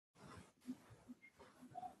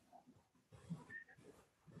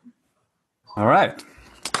All right.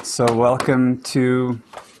 So welcome to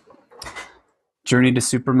Journey to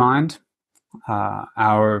Supermind,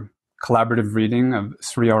 our collaborative reading of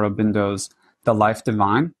Sri Aurobindo's The Life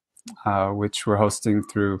Divine, which we're hosting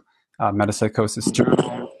through Metapsychosis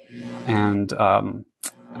Journal and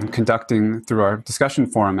conducting through our discussion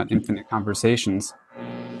forum at Infinite Conversations.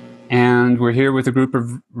 And we're here with a group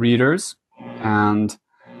of readers, and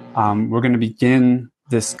we're going to begin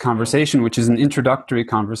this conversation, which is an introductory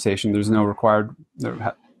conversation. There's no required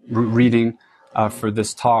reading for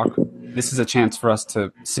this talk. This is a chance for us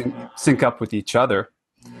to sync up with each other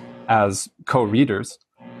as co-readers,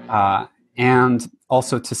 and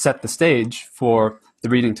also to set the stage for the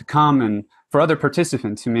reading to come and for other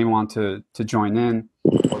participants who may want to join in,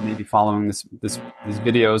 or maybe following these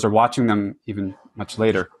videos or watching them even much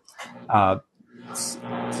later.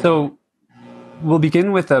 So we'll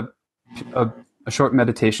begin with a short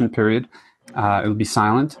meditation period. It'll be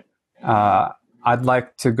silent. I'd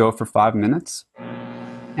like to go for 5 minutes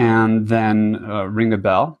and then ring a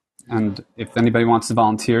bell. And if anybody wants to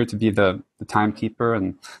volunteer to be the timekeeper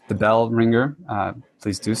and the bell ringer,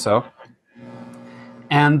 please do so.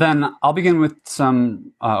 And then I'll begin with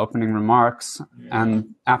some opening remarks.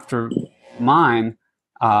 And after mine,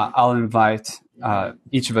 I'll invite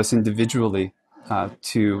each of us individually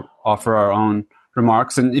to offer our own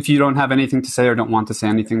remarks. And if you don't have anything to say or don't want to say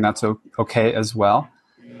anything, that's okay as well.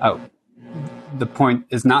 The point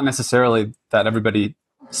is not necessarily that everybody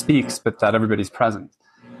speaks, but that everybody's present,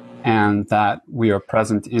 and that we are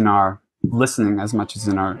present in our listening as much as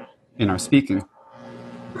in our speaking.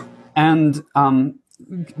 And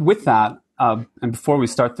with that, and before we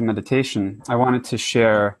start the meditation, I wanted to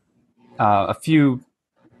share a few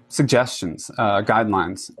suggestions,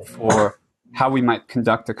 guidelines for how we might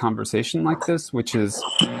conduct a conversation like this, which is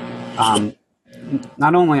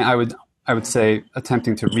not only I would say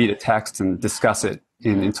attempting to read a text and discuss it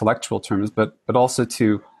in intellectual terms, but also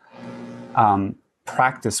to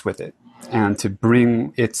practice with it and to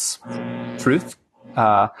bring its truth,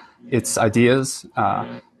 its ideas,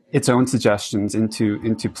 its own suggestions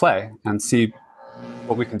into play and see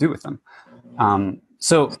what we can do with them.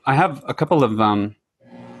 So I have a couple of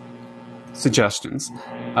suggestions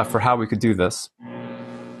for how we could do this.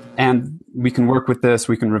 And we can work with this,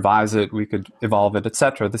 we can revise it, we could evolve it,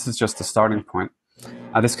 etc. This is just a starting point.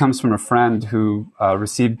 This comes from a friend who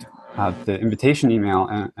received the invitation email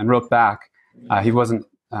and wrote back. He wasn't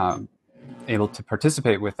able to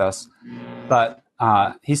participate with us, but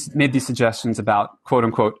he's made these suggestions about, quote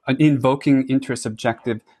unquote, invoking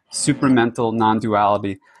intersubjective supramental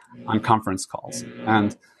non-duality on conference calls.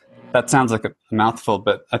 And that sounds like a mouthful,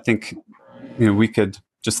 but I think we could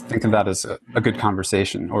just think of that as a good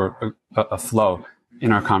conversation or a flow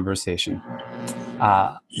in our conversation.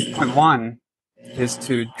 Point one is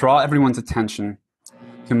to draw everyone's attention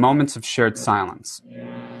to moments of shared silence,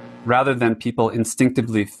 rather than people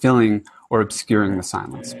instinctively filling or obscuring the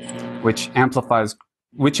silence, which amplifies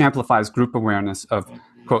group awareness of,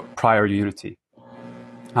 quote, prior unity.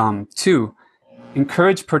 Two,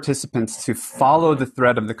 encourage participants to follow the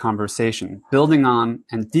thread of the conversation, building on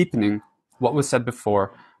and deepening what was said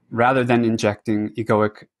before, rather than injecting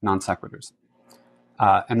egoic non sequiturs.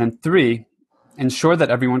 And then three, ensure that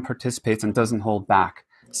everyone participates and doesn't hold back,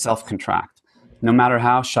 self-contract, no matter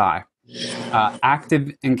how shy.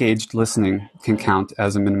 Active, engaged listening can count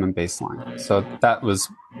as a minimum baseline. So that was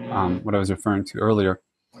what I was referring to earlier.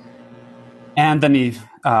 And then he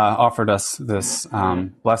offered us this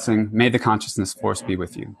blessing, may the consciousness force be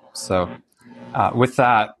with you. So with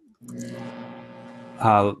that,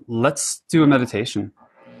 let's do a meditation.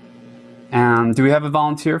 And do we have a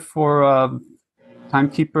volunteer for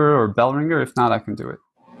timekeeper or bell ringer? If not, I can do it.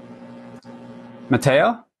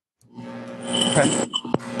 Matteo? Okay.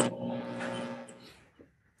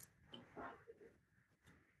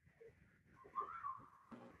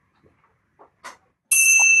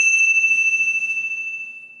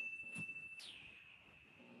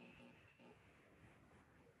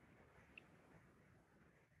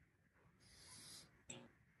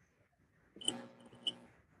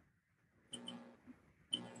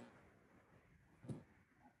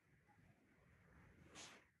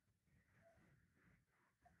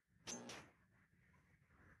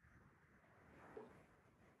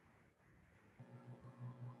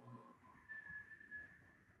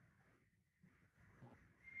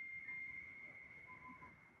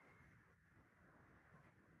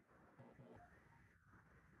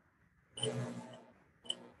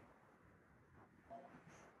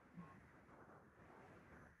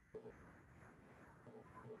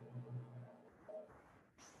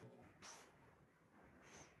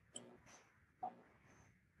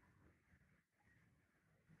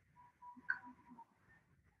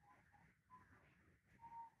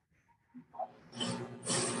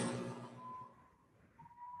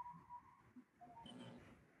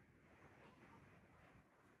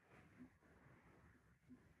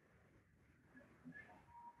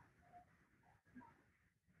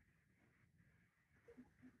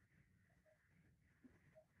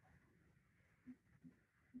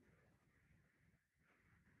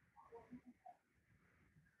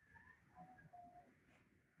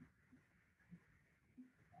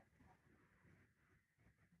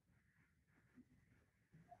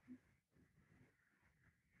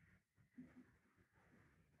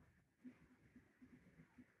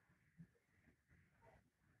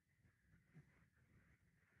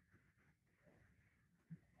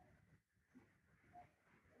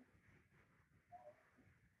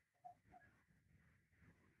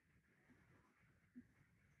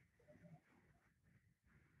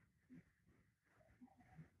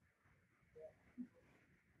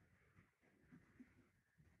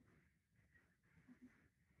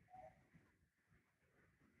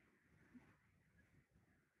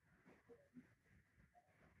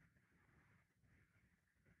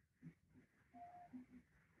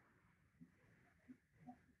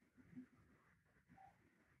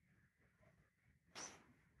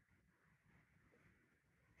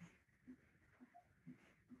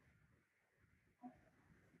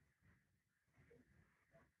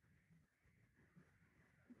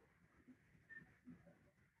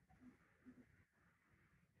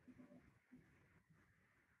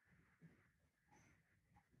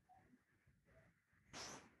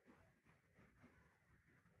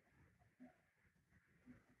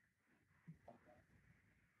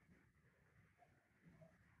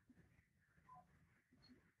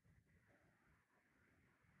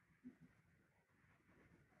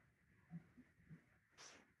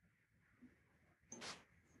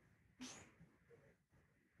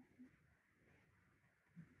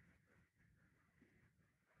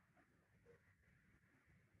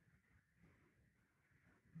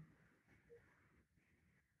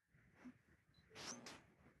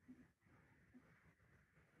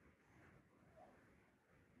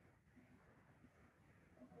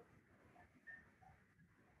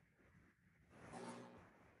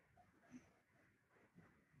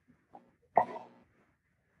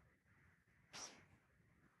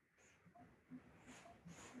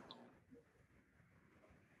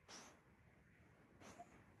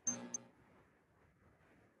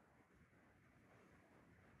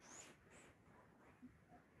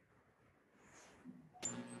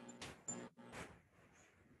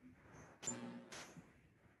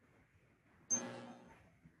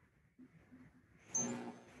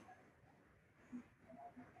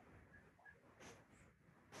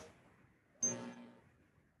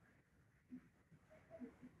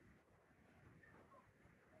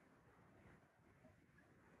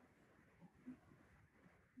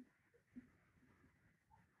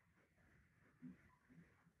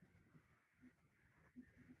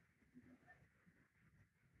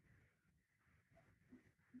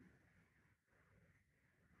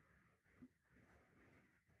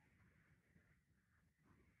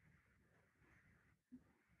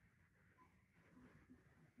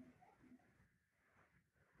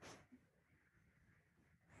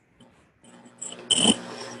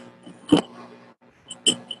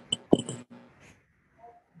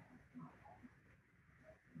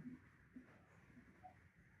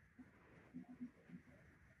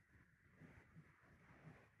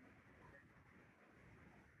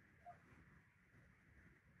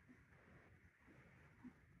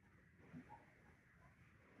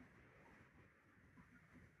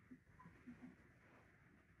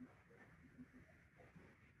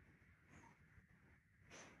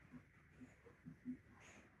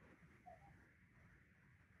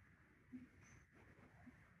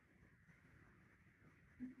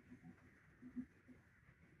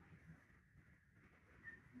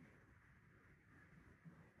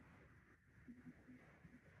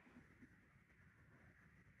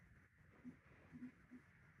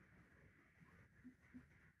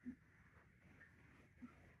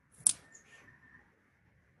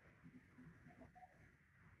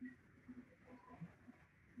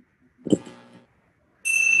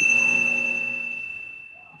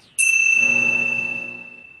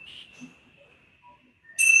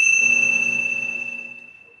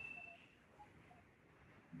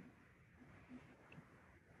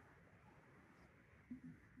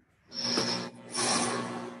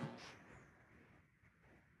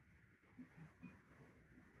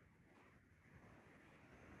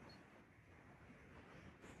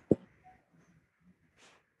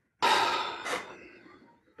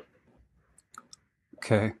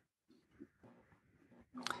 Okay.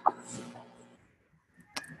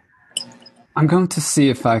 I'm going to see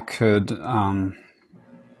if I could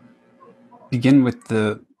begin with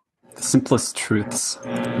the simplest truths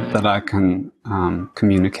that I can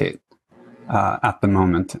communicate at the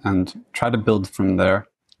moment and try to build from there.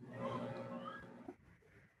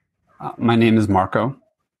 My name is Marco,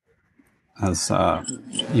 as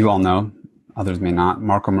you all know, others may not,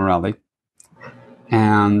 Marco Morelli.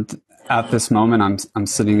 And at this moment, I'm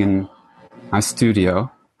sitting in my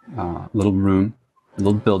studio, little room, a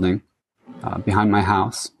little building behind my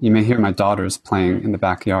house. You may hear my daughters playing in the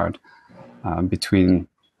backyard between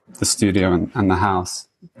the studio and the house.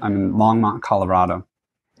 I'm in Longmont, Colorado.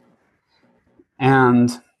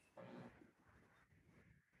 And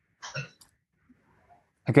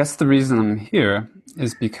I guess the reason I'm here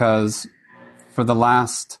is because for the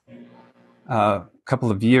last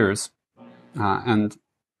couple of years, and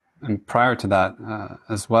prior to that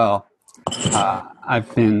as well,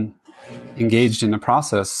 I've been engaged in a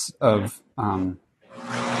process of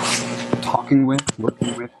talking with,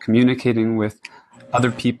 working with, communicating with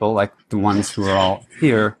other people like the ones who are all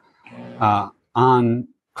here on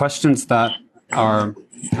questions that are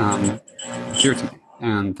dear to me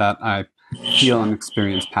and that I feel and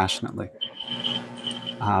experience passionately.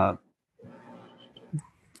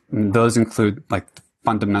 Those include like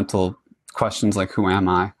fundamental questions like who am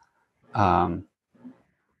I?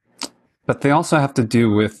 But they also have to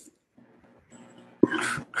do with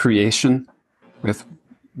creation, with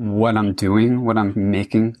what I'm doing, what I'm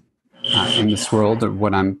making in this world, or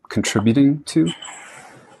what I'm contributing to.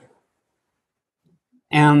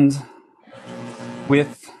 And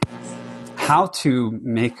with how to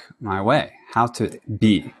make my way, how to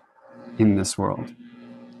be in this world.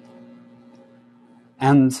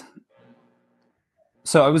 And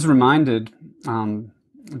so I was reminded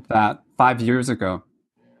that 5 years ago,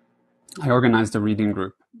 I organized a reading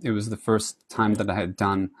group. It was the first time that I had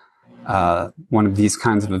done one of these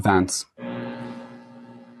kinds of events.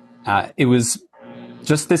 It was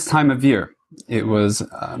just this time of year. It was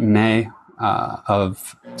May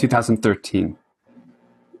of 2013.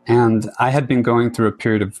 And I had been going through a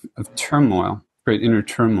period of turmoil, great inner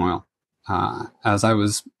turmoil, as I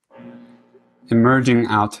was emerging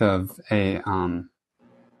out of a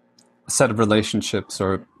set of relationships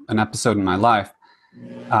or an episode in my life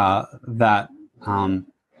that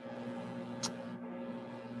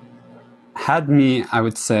had me, I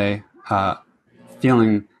would say,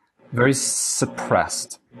 feeling very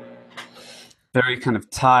suppressed, very kind of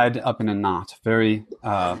tied up in a knot, very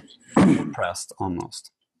oppressed almost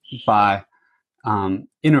by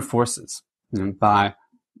inner forces, by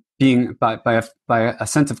being by a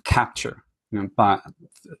sense of capture, by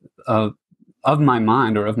of my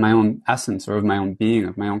mind or of my own essence or of my own being,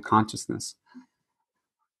 of my own consciousness.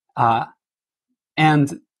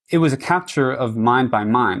 And it was a capture of mind by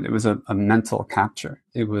mind. It was a mental capture.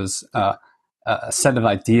 It was a set of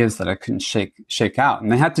ideas that I couldn't shake out.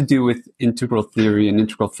 And they had to do with integral theory and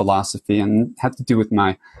integral philosophy, and had to do with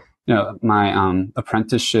my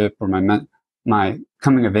apprenticeship or my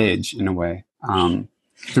coming of age in a way,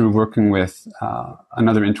 through working with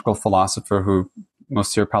another integral philosopher who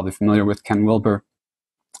most here are probably familiar with, Ken Wilber,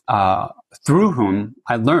 through whom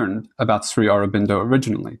I learned about Sri Aurobindo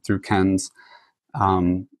originally, through Ken's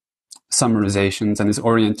summarizations and his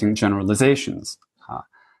orienting generalizations.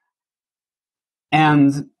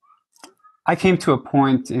 And I came to a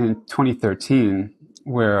point in 2013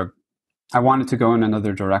 where I wanted to go in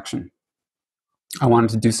another direction. I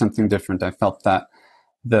wanted to do something different. I felt that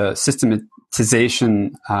the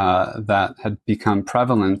systematization that had become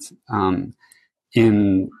prevalent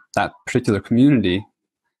in that particular community,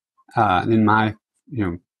 in my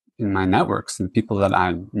networks and the people that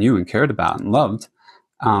I knew and cared about and loved,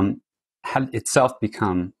 had itself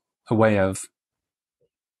become a way of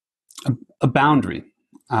a boundary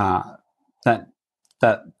that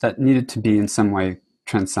needed to be in some way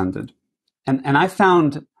transcended. And I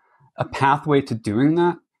found a pathway to doing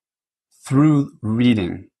that through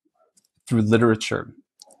reading, through literature,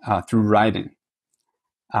 through writing.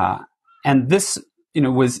 And this,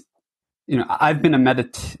 was, I've been a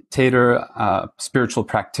meditator, spiritual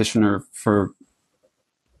practitioner for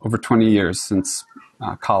over 20 years since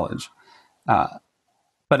college.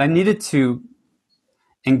 But I needed to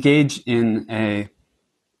engage in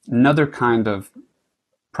another kind of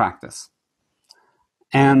practice.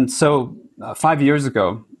 And so 5 years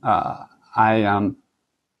ago, I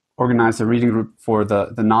organized a reading group for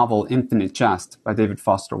the novel Infinite Jest by David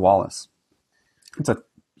Foster Wallace. It's a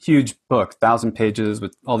huge book, 1,000 pages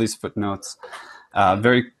with all these footnotes,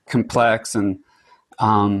 very complex. And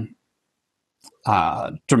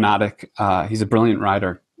dramatic. He's a brilliant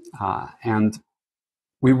writer. And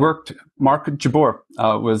we worked, Mark Jabbour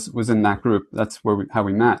was in that group. That's how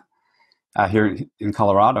we met here in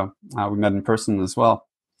Colorado. We met in person as well.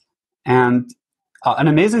 And an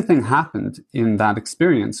amazing thing happened in that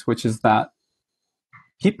experience, which is that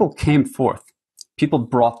people came forth. People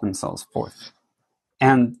brought themselves forth.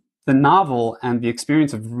 And the novel and the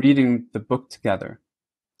experience of reading the book together,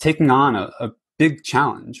 taking on a big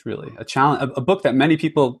challenge, really, a book that many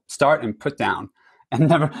people start and put down and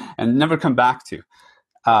never come back to.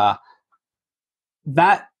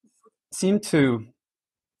 That seemed to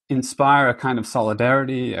inspire a kind of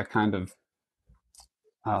solidarity, a kind of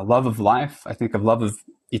love of life, I think, of love of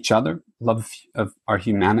each other, love of our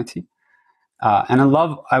humanity, and a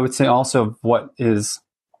love, I would say, also of what is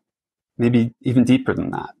maybe even deeper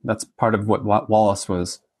than that. That's part of what Wallace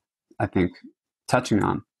was, I think, touching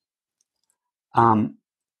on.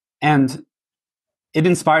 And it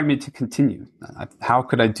inspired me to continue. How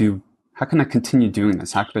can I continue doing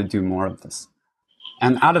this? How could I do more of this?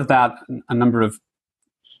 And out of that,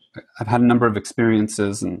 I've had a number of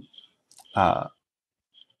experiences, and a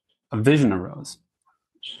vision arose.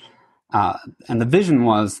 And the vision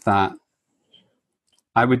was that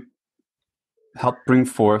I would help bring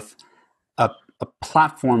forth a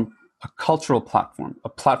platform, a cultural platform, a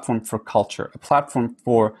platform for culture, a platform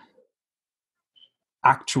for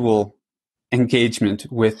actual engagement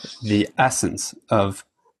with the essence of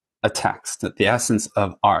a text, the essence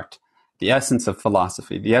of art, the essence of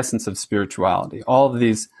philosophy, the essence of spirituality. All of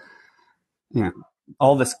these,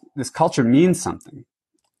 all this culture means something.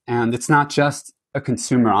 And it's not just a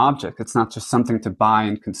consumer object. It's not just something to buy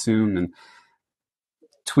and consume and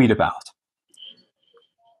tweet about.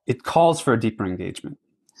 It calls for a deeper engagement.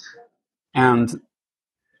 And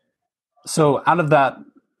so out of that,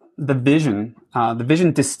 the vision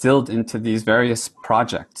distilled into these various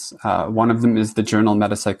projects. One of them is the journal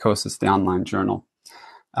Metapsychosis, the online journal,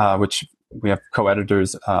 which we have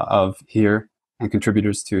co-editors of here and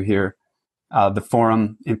contributors to here. The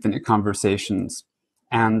forum, Infinite Conversations,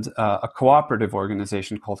 and a cooperative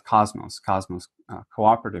organization called Cosmos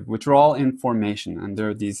Cooperative, which are all in formation, and there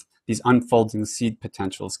are these unfolding seed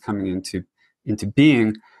potentials coming into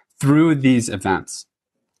being through these events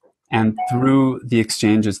and through the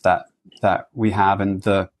exchanges that we have, and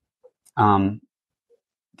the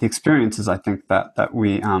experiences, I think, that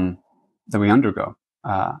we undergo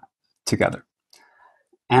together.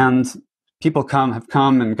 And people have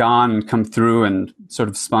come and gone and come through and sort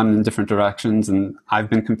of spun in different directions. And I've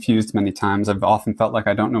been confused many times. I've often felt like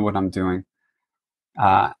I don't know what I'm doing.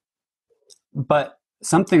 But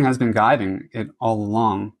something has been guiding it all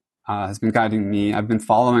along, has been guiding me. I've been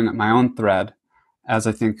following my own thread, as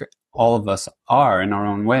I think all of us are in our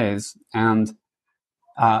own ways. And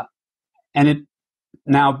it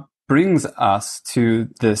now brings us to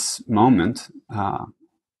this moment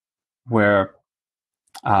where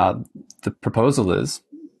the proposal is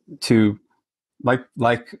to,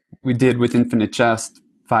 like we did with Infinite Jest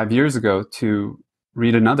 5 years ago, to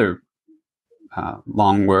read another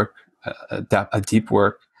long work, a deep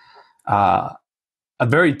work, a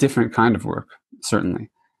very different kind of work, certainly,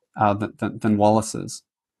 than Wallace's,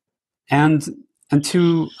 and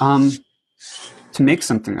to make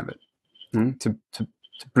something of it, to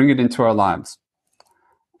bring it into our lives,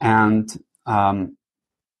 and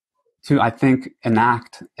to, I think,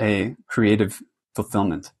 enact a creative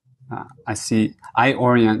fulfillment. I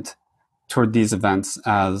orient toward these events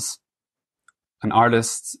as an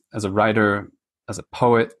artist, as a writer, as a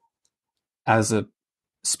poet, as a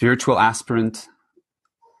spiritual aspirant.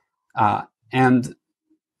 And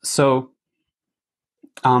so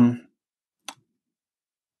I'm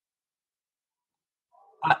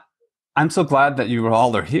so glad that you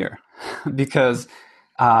all are here because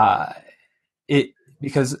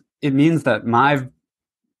it means that my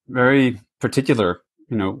very particular,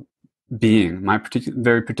 being, my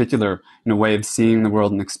very particular, way of seeing the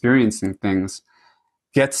world and experiencing things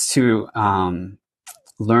gets to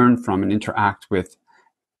learn from and interact with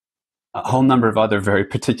a whole number of other very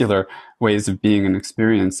particular ways of being and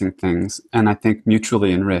experiencing things, and I think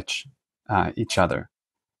mutually enrich each other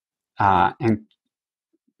and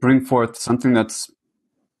bring forth something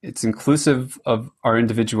it's inclusive of our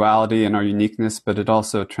individuality and our uniqueness, but it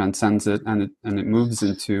also transcends it, and it moves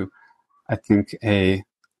into, I think,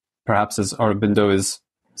 perhaps as Aurobindo is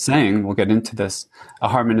saying, we'll get into this, a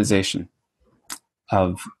harmonization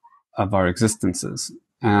of our existences.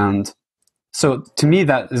 And so to me,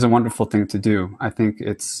 that is a wonderful thing to do. I think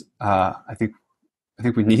I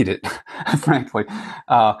think we need it, frankly.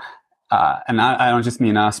 And I don't just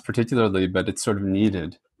mean us particularly, but it's sort of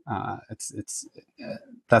needed That's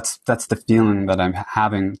the feeling that I'm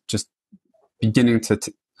having, just beginning to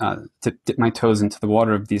dip my toes into the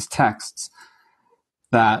water of these texts,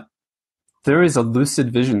 that there is a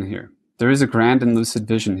lucid vision here. There is a grand and lucid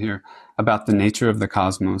vision here about the nature of the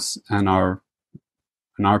cosmos and our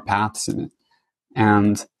paths in it.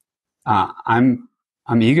 And I'm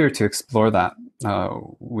eager to explore that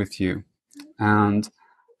with you, and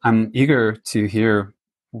I'm eager to hear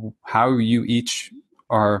how you each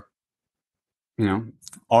are,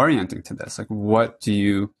 orienting to this. Like, what do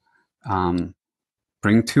you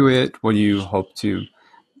bring to it? What do you hope to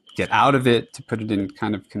get out of it? To put it in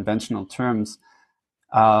kind of conventional terms,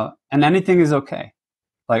 and anything is okay.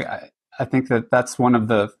 Like, I think that's one of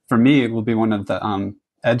the, for me, it will be one of the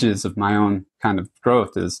edges of my own kind of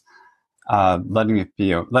growth, is letting it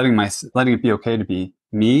be okay to be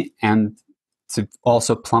me, and to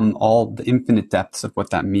also plumb all the infinite depths of what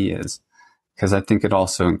that me is, because I think it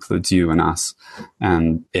also includes you and us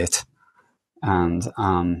and it, and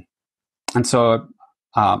so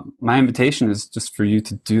my invitation is just for you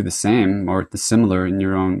to do the same or the similar in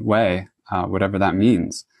your own way, whatever that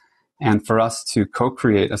means, and for us to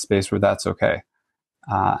co-create a space where that's okay,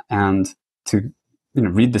 and to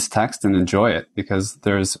read this text and enjoy it, because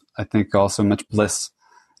there's, I think, also much bliss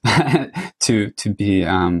to be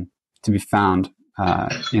found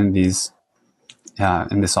in these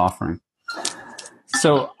in this offering.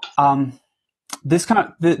 So this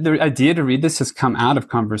the idea to read this has come out of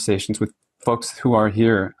conversations with folks who are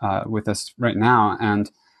here with us right now, and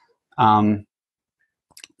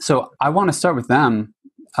so I want to start with them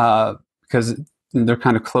because they're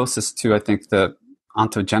kind of closest to, I think, the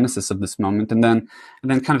ontogenesis of this moment, and then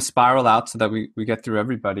kind of spiral out so that we get through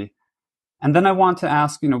everybody. And then I want to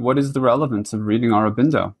ask, what is the relevance of reading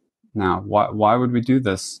Aurobindo now? Why would we do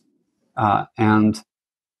this? And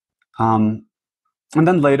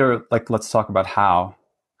then later, let's talk about how,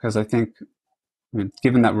 because I think,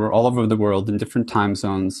 given that we're all over the world in different time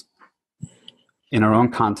zones, in our own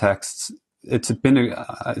contexts, it's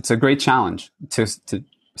a great challenge to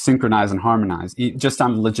synchronize and harmonize, just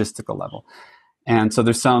on the logistical level. And so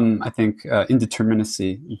there's some, I think,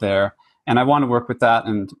 indeterminacy there. And I want to work with that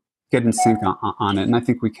and get in sync on it. And I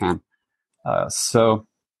think we can. So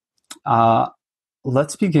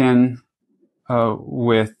let's begin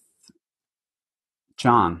with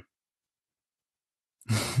John.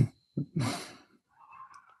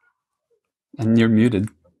 And you're muted.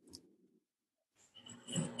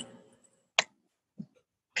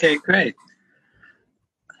 Okay, great.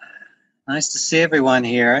 Nice to see everyone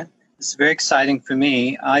here. It's very exciting for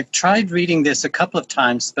me. I've tried reading this a couple of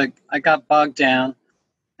times, but I got bogged down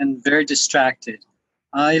and very distracted.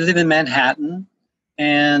 I live in Manhattan,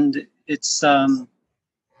 and it's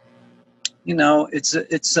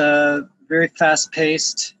it's a very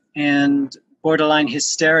fast-paced and borderline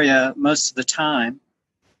hysteria most of the time.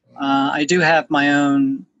 I do have my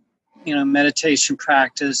own, meditation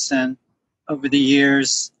practice, and over the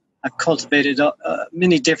years, I've cultivated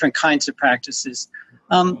many different kinds of practices.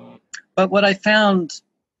 But what I found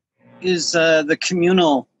is the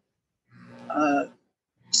communal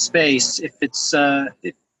space, if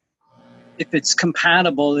it's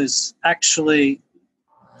compatible, is actually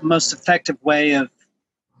the most effective way of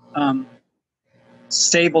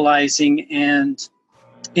stabilizing and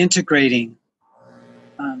integrating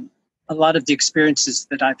a lot of the experiences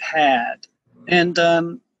that I've had. And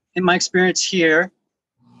in my experience here,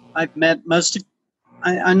 I've met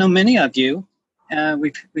I know many of you.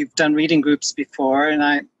 We've done reading groups before, and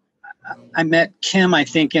I met Kim, I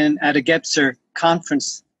think, at a Dexter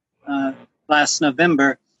conference last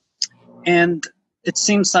November, and it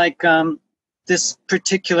seems like this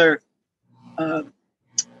particular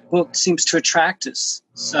book seems to attract us.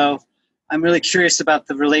 So I'm really curious about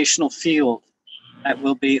the relational field that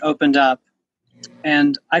will be opened up,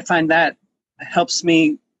 and I find that helps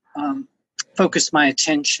me focus my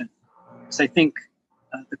attention. So I think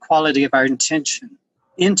the quality of our intention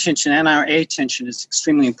and our attention is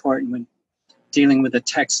extremely important when dealing with a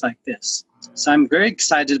text like this. So I'm very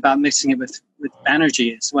excited about mixing it with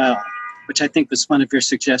Banerjee as well, which I think was one of your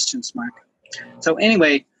suggestions, Mark. So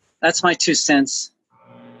anyway, that's my 2 cents.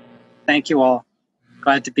 Thank you all.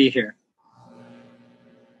 Glad to be here.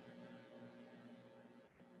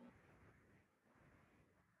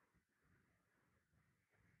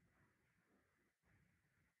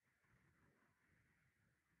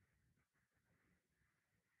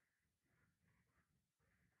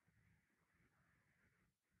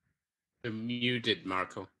 You're muted,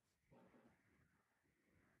 Marco.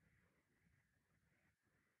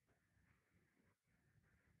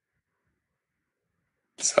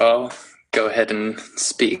 So go ahead and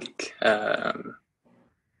speak.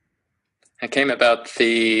 I came about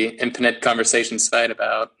the infinite conversation site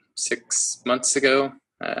about 6 months ago.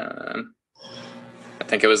 I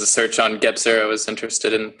think it was a search on Dexter. I was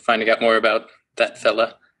interested in finding out more about that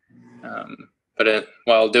fella. But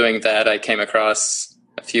while doing that, I came across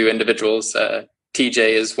a few individuals. TJ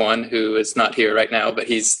is one who is not here right now, but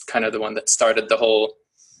he's kind of the one that started the whole,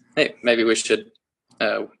 hey, maybe we should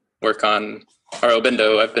work on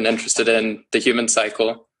Aurobindo. I've been interested in the human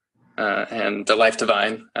cycle and the life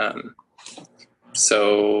divine.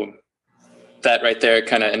 So that right there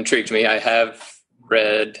kind of intrigued me. I have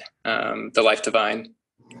read The Life Divine.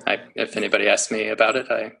 If anybody asked me about it,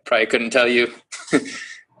 I probably couldn't tell you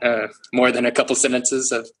more than a couple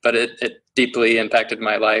sentences, but it deeply impacted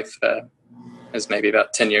my life. It was maybe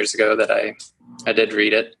about 10 years ago that I did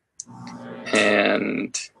read it.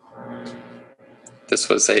 And this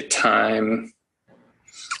was a time...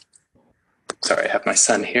 Sorry, I have my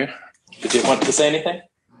son here. Did you want to say anything?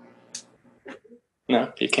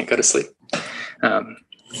 No, you can't go to sleep.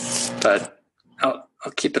 But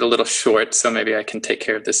I'll keep it a little short, so maybe I can take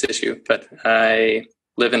care of this issue. But I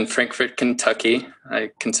live in Frankfort, Kentucky.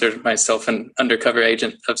 I consider myself an undercover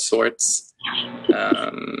agent of sorts.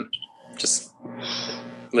 Just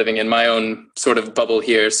living in my own sort of bubble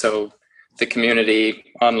here. So the community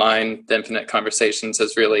online, the Infinite Conversations,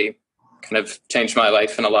 has really kind of changed my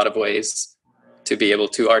life in a lot of ways to be able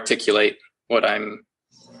to articulate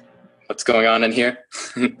what's going on in here.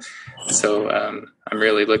 So I'm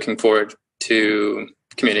really looking forward to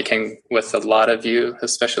communicating with a lot of you,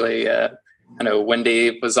 especially I know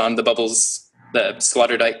Wendy was on the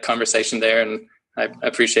Slaughterdyke conversation there, and I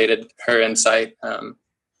appreciated her insight.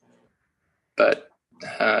 But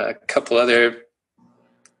a couple other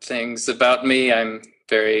things about me: I'm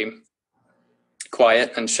very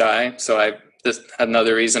quiet and shy. So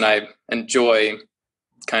another reason I enjoy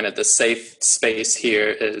kind of the safe space here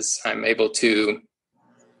is I'm able to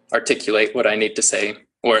articulate what I need to say,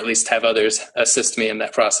 or at least have others assist me in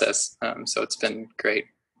that process. So it's been great.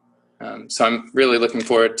 So I'm really looking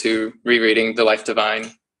forward to rereading The Life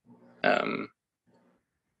Divine. And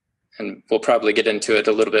we'll probably get into it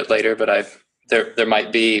a little bit later, but there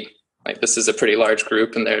might be, like, this is a pretty large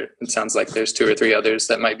group, and it sounds like there's 2 or 3 others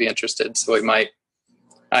that might be interested. So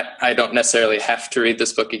I don't necessarily have to read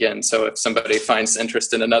this book again. So if somebody finds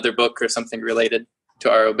interest in another book or something related to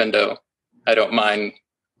Aurobindo, I don't mind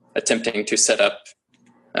attempting to set up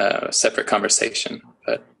a separate conversation.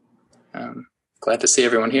 But glad to see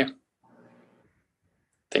everyone here.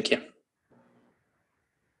 Thank you.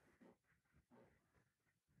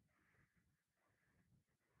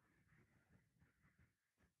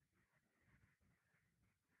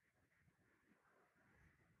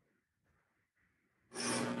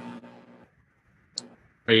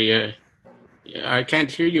 I can't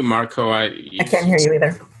hear you, Marco. I can't hear you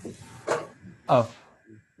either. Oh,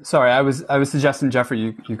 sorry. I was suggesting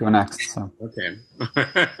Geoffrey, you go next. So okay.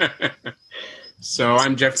 So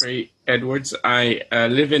I'm Geoffrey Edwards. I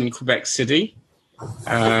live in Quebec City,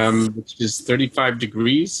 which is 35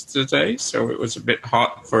 degrees today. So it was a bit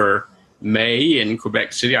hot for May in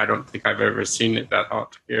Quebec City. I don't think I've ever seen it that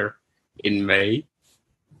hot here in May.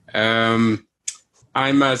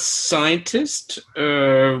 I'm a scientist,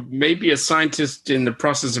 maybe a scientist in the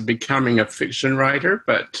process of becoming a fiction writer,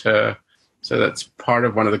 but so that's part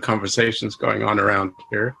of one of the conversations going on around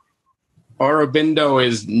here. Aurobindo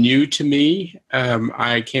is new to me.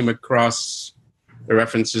 I came across the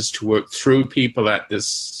references to work through people at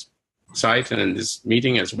this site and in this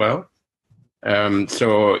meeting as well.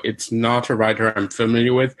 So it's not a writer I'm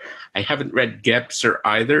familiar with. I haven't read Dexter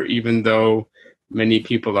either, even though many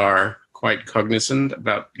people are quite cognizant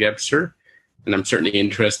about Dexter, and I'm certainly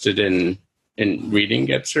interested in reading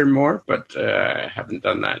Dexter more, but I haven't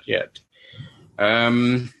done that yet.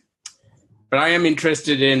 But I am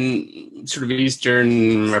interested in sort of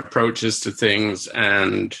Eastern approaches to things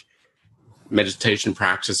and meditation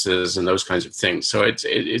practices and those kinds of things. So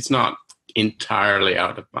it's not entirely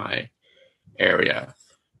out of my area.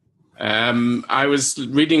 I was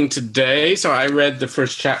reading today, so I read the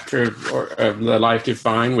first chapter of The Life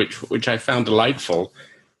Divine, which I found delightful,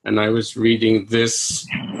 and I was reading this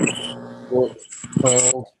book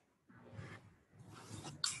called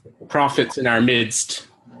Prophets in Our Midst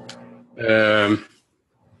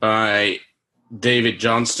by David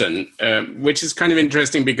Johnston, which is kind of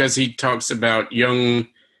interesting because he talks about young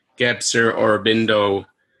Dexter, Aurobindo,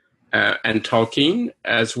 and Tolkien,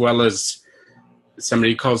 as well as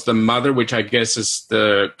somebody calls the mother, which I guess is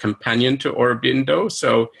the companion to Aurobindo.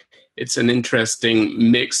 So it's an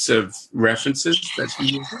interesting mix of references that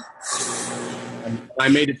he uses. And I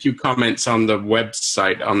made a few comments on the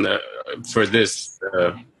website for this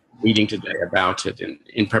meeting today about it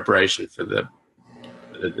in preparation for the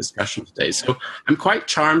discussion today. So I'm quite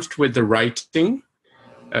charmed with the writing.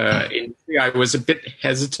 I was a bit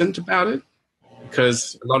hesitant about it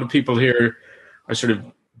because a lot of people here are sort of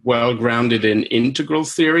well grounded in integral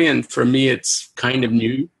theory, and for me it's kind of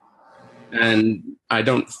new, and I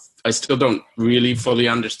still don't really fully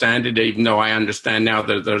understand it, even though I understand now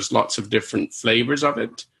that there's lots of different flavors of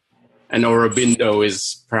it. And Aurobindo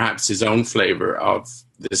is perhaps his own flavor of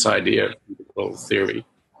this idea of integral theory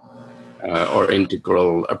or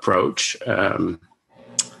integral approach. But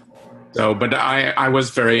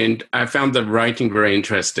I found the writing very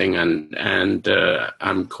interesting, and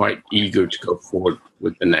I'm quite eager to go forward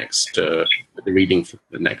with the next, the reading for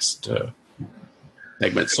the next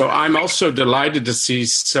segment. So I'm also delighted to see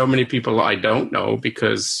so many people I don't know,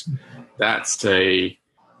 because that's that's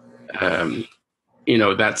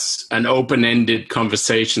an open-ended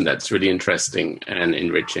conversation that's really interesting and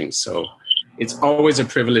enriching. So it's always a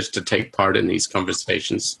privilege to take part in these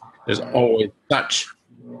conversations. There's always such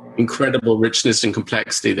incredible richness and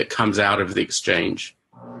complexity that comes out of the exchange.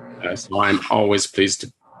 So I'm always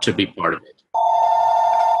pleased to be part of it.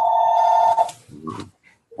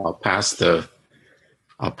 I'll pass the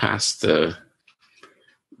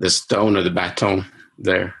stone or the baton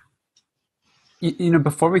there.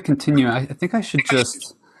 Before we continue, I think I should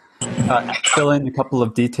just fill in a couple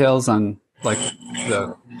of details on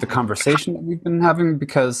the conversation that we've been having,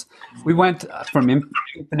 because we went from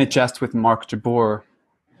Infinite Jest with Mark Jabbour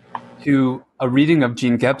to a reading of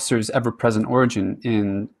Jean Gebser's Ever-Present Origin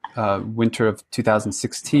in winter of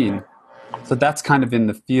 2016. So that's kind of in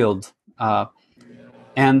the field.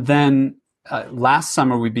 And then last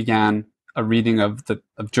summer we began a reading of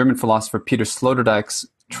German philosopher Peter Sloterdijk's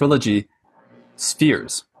trilogy,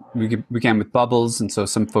 Spheres. We began with Bubbles, and so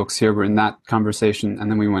some folks here were in that conversation,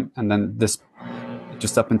 and then this,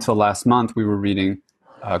 just up until last month, we were reading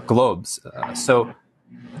Globes. So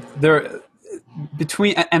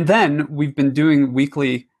then we've been doing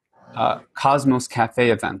weekly Cosmos Cafe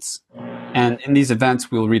events, and in these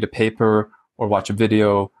events we'll read a paper or watch a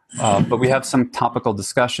video, but we have some topical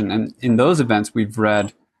discussion, and in those events we've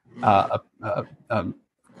read a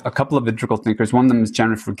couple of integral thinkers. One of them is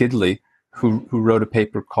Jennifer Gidley, who wrote a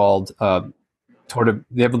paper called Toward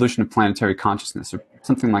the Evolution of Planetary Consciousness, or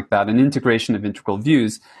something like that, an integration of integral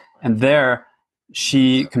views. And there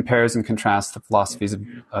she compares and contrasts the philosophies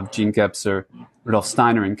of Jean Gebser, Rudolf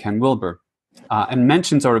Steiner, and Ken Wilber, and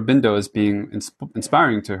mentions Aurobindo as being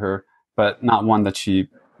inspiring to her, but not one that she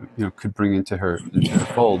could bring into her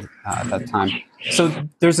fold at that time. So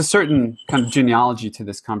there's a certain kind of genealogy to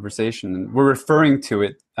this conversation, and we're referring to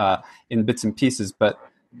it in bits and pieces, but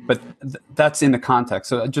that's in the context.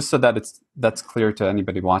 So just so that that's clear to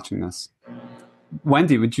anybody watching this.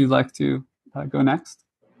 Wendy, would you like to go next?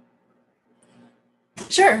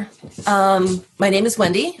 Sure. My name is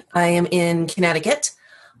Wendy. I am in Connecticut.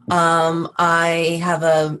 I have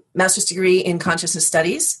a master's degree in consciousness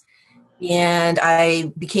studies, and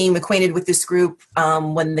I became acquainted with this group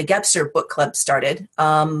when the Gebser book club started.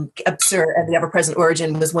 Gebser and the Ever-Present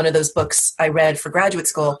Origin was one of those books I read for graduate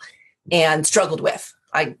school and struggled with.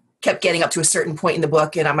 I kept getting up to a certain point in the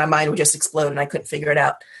book, and my mind would just explode, and I couldn't figure it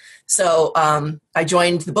out. So I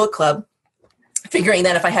joined the book club, figuring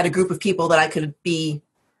that if I had a group of people that I could be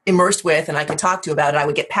immersed with and I could talk to about it, I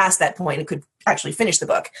would get past that point and could actually finish the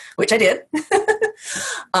book, which I did.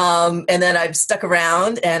 And then I've stuck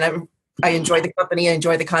around, and I enjoyed the company. I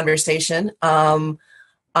enjoyed the conversation.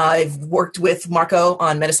 I've worked with Marco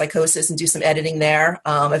on metapsychosis and do some editing there.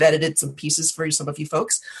 I've edited some pieces for some of you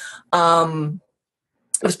folks.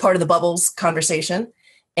 It was part of the Bubbles conversation.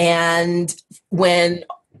 And when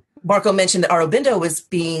Marco mentioned that Aurobindo was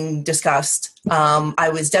being discussed, I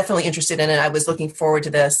was definitely interested in it. I was looking forward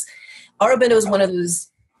to this. Aurobindo is one of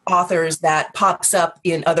those authors that pops up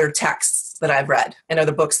in other texts that I've read and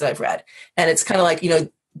other books that I've read. And it's kind of like,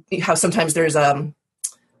 how sometimes there's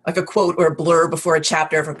like a quote or a blur before a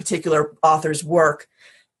chapter of a particular author's work.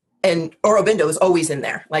 And Aurobindo is always in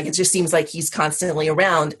there. Like, it just seems like he's constantly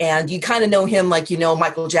around, and you kind of know him like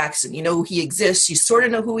Michael Jackson. You know he exists. You sort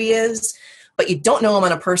of know who he is, but you don't know him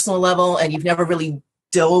on a personal level, and you've never really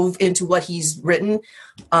dove into what he's written.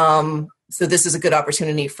 So this is a good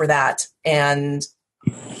opportunity for that. And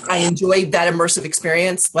I enjoyed that immersive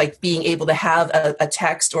experience, like being able to have a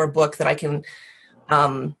text or a book that I can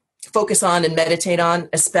focus on and meditate on,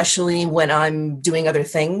 especially when I'm doing other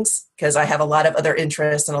things, because I have a lot of other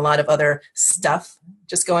interests and a lot of other stuff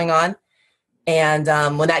just going on. And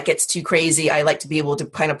when that gets too crazy, I like to be able to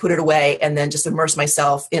kind of put it away and then just immerse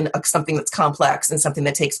myself in something that's complex and something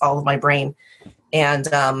that takes all of my brain. And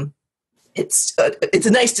it's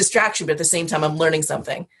a nice distraction, but at the same time, I'm learning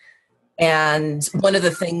something. And one of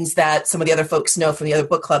the things that some of the other folks know from the other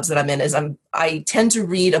book clubs that I'm in is I tend to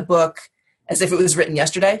read a book as if it was written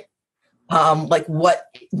yesterday. Like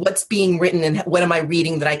what's being written and what am I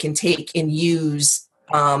reading that I can take and use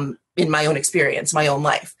in my own experience, my own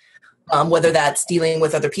life. Whether that's dealing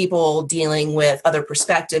with other people, dealing with other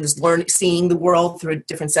perspectives, seeing the world through a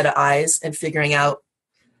different set of eyes and figuring out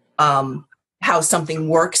how something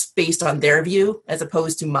works based on their view as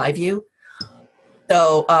opposed to my view.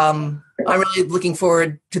 So I'm really looking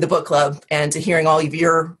forward to the book club and to hearing all of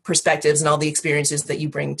your perspectives and all the experiences that you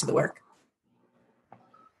bring to the work.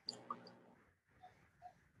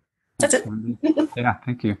 That's it. Yeah,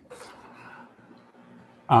 thank you.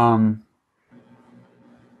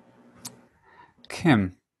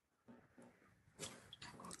 Kim.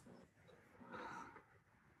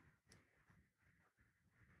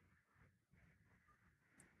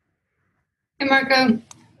 Hey, Marco.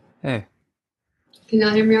 Hey. Can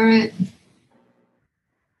y'all hear me all right?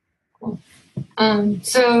 Cool.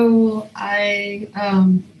 So I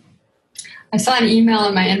saw an email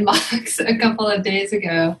in my inbox a couple of days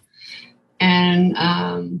ago, and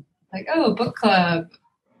like, oh, book club.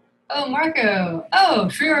 Oh, Marco. Oh,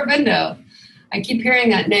 Aurobindo. I keep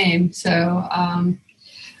hearing that name, so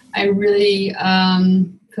I really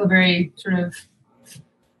feel very sort of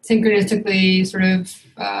synchronistically sort of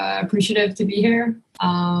appreciative to be here.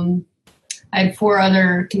 I had 4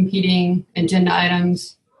 other competing agenda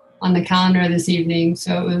items on the calendar this evening,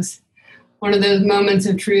 so it was one of those moments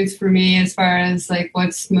of truth for me as far as like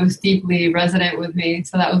what's most deeply resonant with me.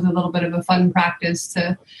 So that was a little bit of a fun practice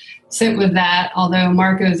to sit with that, although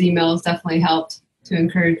Marco's emails definitely helped to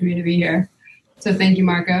encourage me to be here. So thank you,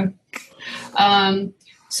 Marco.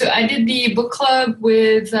 So I did the book club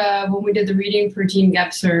with when we did the reading for Jean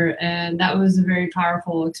Dexter, and that was a very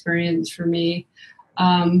powerful experience for me,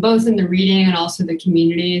 both in the reading and also the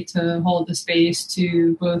community, to hold the space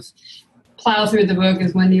to both plow through the book,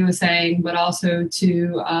 as Wendy was saying, but also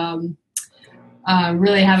to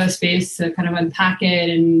really have a space to kind of unpack it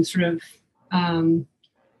and sort of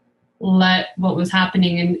let what was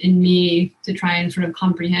happening in me to try and sort of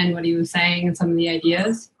comprehend what he was saying and some of the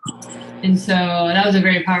ideas. And so that was a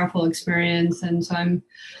very powerful experience. And so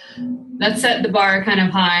that set the bar kind of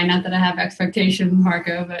high. Not that I have expectations,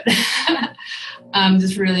 Marco, but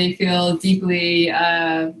just really feel deeply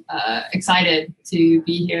excited to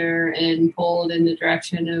be here and pulled in the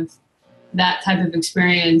direction of that type of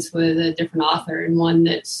experience with a different author, and one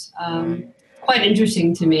that's quite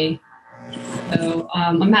interesting to me. So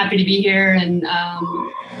I'm happy to be here and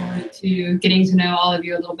to getting to know all of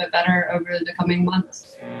you a little bit better over the coming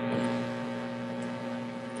months.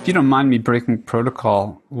 If you don't mind me breaking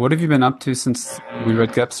protocol, what have you been up to since we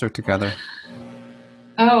read Dexter together?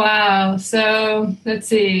 Oh, wow. So let's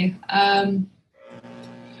see.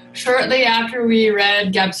 Shortly after we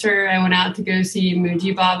read Dexter, I went out to go see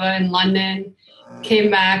Muji Baba in London,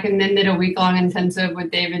 came back, and then did a week-long intensive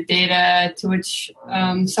with David Data, to which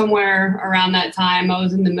somewhere around that time I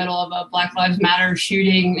was in the middle of a Black Lives Matter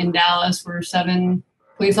shooting in Dallas where 7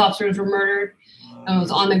 police officers were murdered. I was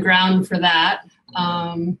on the ground for that.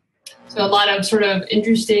 So a lot of sort of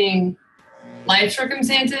interesting life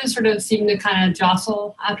circumstances sort of seemed to kind of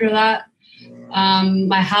jostle after that.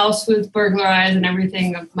 My house was burglarized and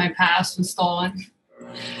everything of my past was stolen.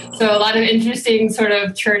 So a lot of interesting sort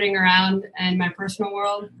of churning around in my personal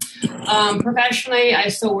world. Professionally, I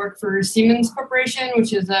still work for Siemens Corporation,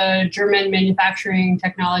 which is a German manufacturing,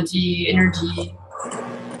 technology, energy,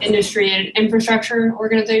 industry, and infrastructure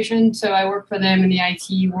organization. So I work for them in the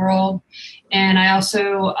IT world. And I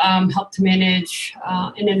also help to manage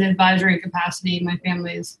in an advisory capacity my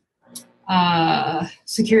family's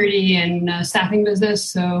security and staffing business.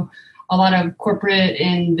 So a lot of corporate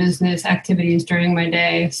and business activities during my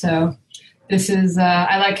day. So this is,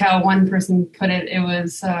 I like how one person put it, it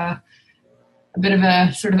was a bit of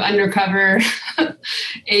a sort of undercover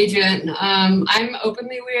agent. I'm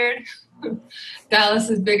openly weird. Dallas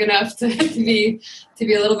is big enough to be a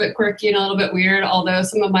little bit quirky and a little bit weird, although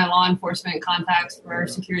some of my law enforcement contacts for our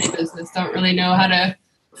security business don't really know how to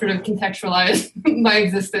sort of contextualize my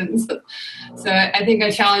existence. So I think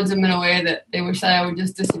I challenge them in a way that they wish that I would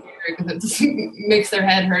just disappear, because it just makes their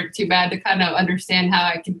head hurt too bad to kind of understand how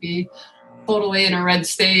I could be totally in a red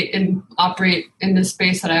state and operate in the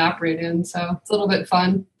space that I operate in. So it's a little bit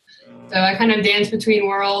fun. So I kind of dance between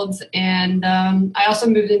worlds, and I also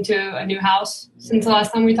moved into a new house since the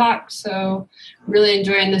last time we talked. So really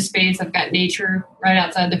enjoying the space. I've got nature right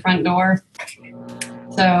outside the front door.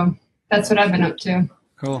 So that's what I've been up to.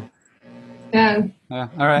 Cool. Yeah. All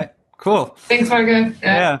right. Cool. Thanks, Margo.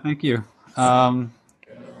 Yeah, thank you.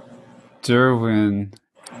 Durwin.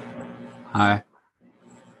 Hi.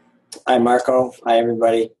 Hi, Marco. Hi,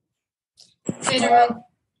 everybody. Hey, Durwin.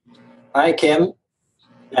 Hi, Kim.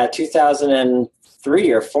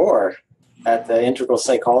 2003 or 4 at the Integral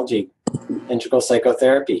Psychotherapy.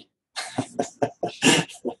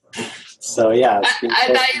 So, yeah.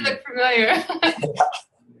 I thought you looked familiar.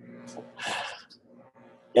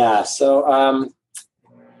 Yeah, so,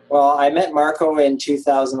 well, I met Marco in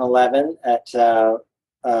 2011 at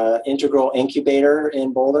Integral Incubator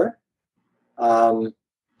in Boulder. And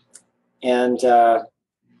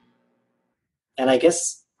I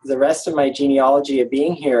guess the rest of my genealogy of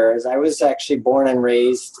being here is I was actually born and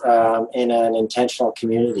raised in an intentional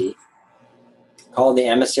community called the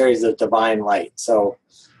Emissaries of Divine Light. So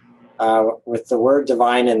with the word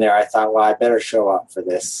divine in there, I thought, well, I better show up for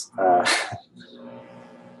this.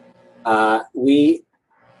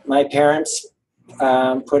 My parents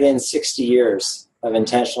put in 60 years of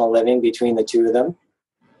intentional living between the two of them.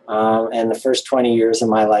 And the first 20 years of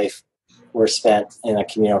my life were spent in a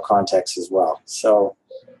communal context as well. So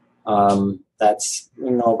that's,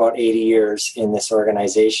 about 80 years in this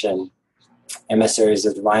organization, Emissaries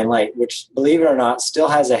of Divine Light, which, believe it or not, still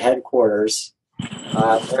has a headquarters,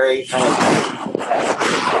 very kind of,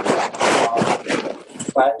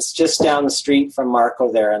 but it's just down the street from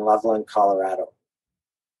Marco there in Loveland, Colorado.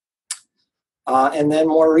 And then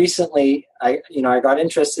more recently, I got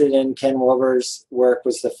interested in Ken Wilber's work.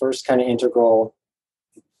 Was the first kind of integral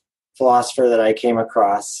philosopher that I came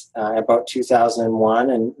across about 2001,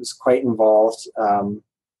 and was quite involved,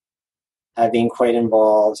 have been quite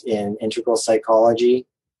involved in integral psychology,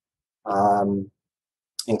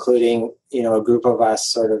 including, a group of us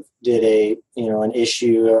sort of did an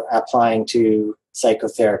issue applying to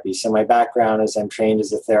psychotherapy. So my background is I'm trained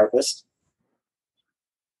as a therapist.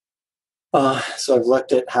 So I've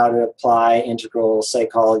looked at how to apply integral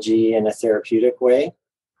psychology in a therapeutic way.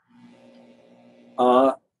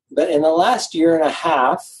 But in the last year and a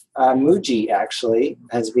half, Muji actually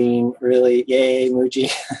has been really, yay,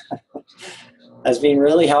 Muji, has been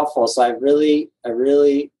really helpful. So I really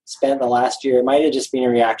spent the last year, it might have just been a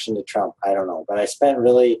reaction to Trump, I don't know, but I spent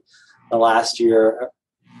really the last year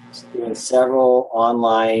doing several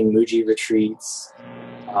online Muji retreats,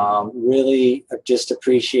 really just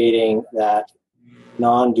appreciating that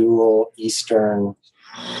non-dual Eastern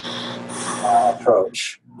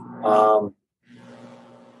approach.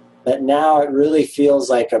 But now it really feels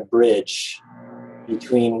like a bridge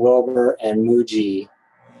between Wilber and Muji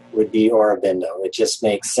would be Aurobindo. It just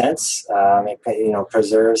makes sense. It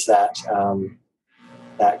preserves that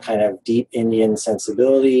kind of deep Indian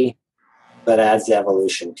sensibility, but adds the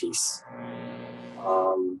evolution piece.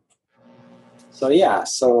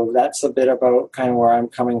 So that's a bit about kind of where I'm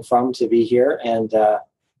coming from to be here, and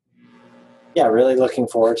really looking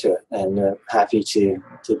forward to it, and happy to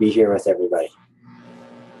be here with everybody.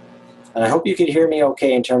 And I hope you could hear me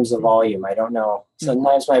okay in terms of volume. I don't know.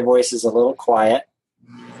 Sometimes my voice is a little quiet.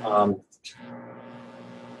 Okay?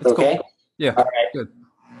 Cool. Yeah. All right. Good.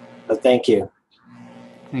 So thank you.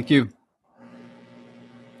 Thank you.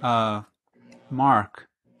 Mark.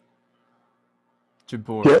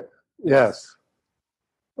 Jabbour. Yes.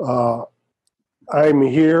 I'm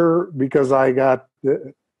here because I got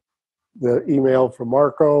the email from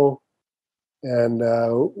Marco, and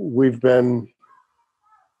we've been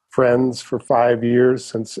friends for 5 years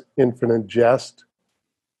since Infinite Jest.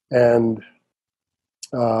 And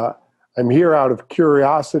I'm here out of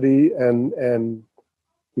curiosity and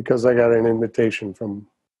because I got an invitation from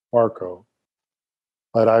Marco.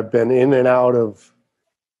 But I've been in and out of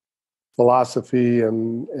philosophy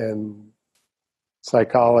and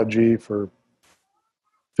psychology for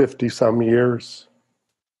 50-some years.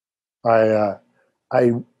 I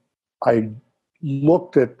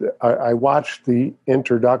watched the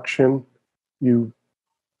introduction you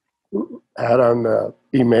had on the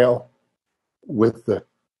email with the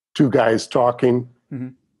two guys talking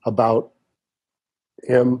about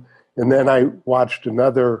him. And then I watched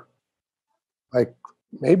another, like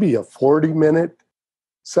maybe a 40-minute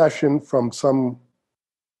session from some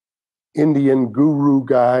Indian guru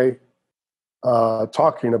guy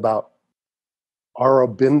talking about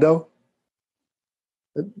Aurobindo,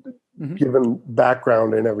 given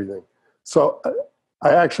background and everything. So I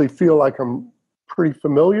actually feel like I'm pretty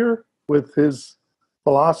familiar with his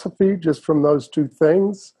philosophy just from those two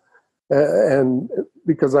things. And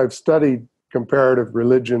because I've studied comparative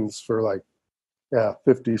religions for like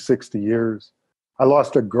 50, 60 years. I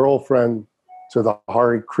lost a girlfriend to the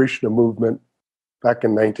Hare Krishna movement back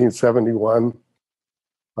in 1971.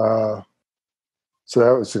 So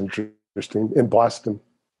that was interesting, in Boston.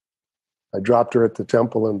 I dropped her at the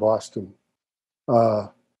temple in Boston.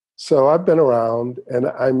 So I've been around, and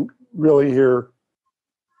I'm really here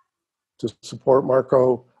to support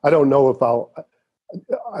Marco. I don't know if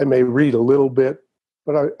I may read a little bit,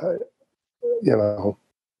 but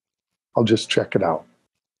I'll just check it out.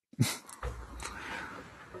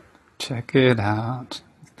 Check it out.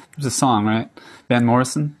 There's a song, right? Van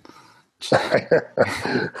Morrison.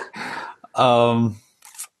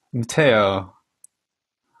 Matteo.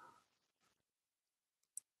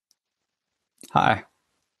 Hi.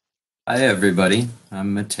 Hi, everybody.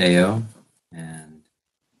 I'm Matteo, and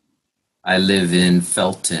I live in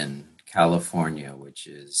Felton, California, which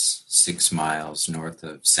is 6 miles north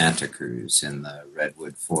of Santa Cruz in the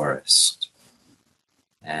Redwood Forest.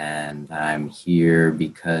 And I'm here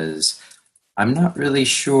because I'm not really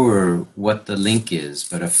sure what the link is,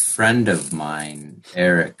 but a friend of mine,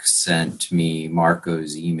 Eric, sent me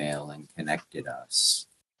Marco's email and connected us.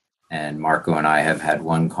 And Marco and I have had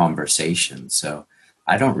one conversation. So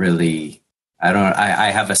I have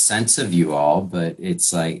a sense of you all, but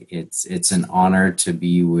it's like, it's an honor to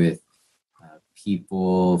be with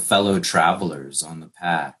people, fellow travelers on the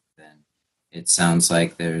path. And it sounds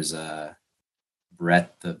like there's a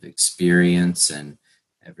breadth of experience, and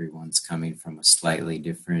everyone's coming from a slightly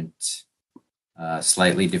different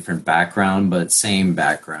background, but same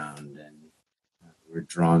background. And we're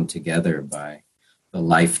drawn together by the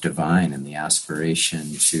life divine and the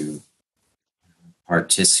aspiration to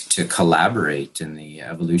collaborate in the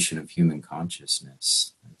evolution of human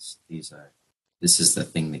consciousness. This is the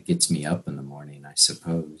thing that gets me up in the morning, I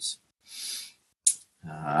suppose.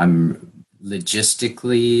 I'm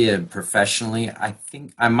logistically and professionally, I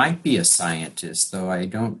think I might be a scientist, though I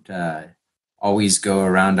don't always go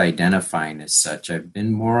around identifying as such. I've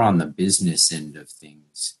been more on the business end of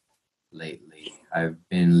things lately. I've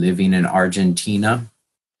been living in Argentina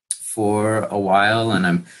for a while, and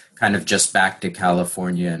I'm kind of just back to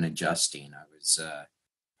California and adjusting. I was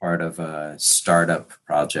part of a startup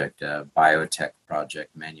project, a biotech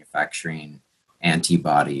project, manufacturing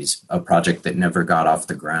antibodies, a project that never got off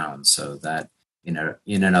the ground. So that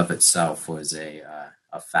in and of itself was a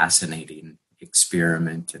fascinating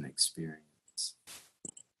experiment and experience.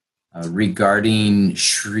 Regarding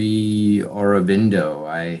Sri Aurobindo,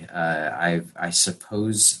 I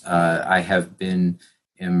suppose I have been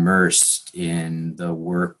immersed in the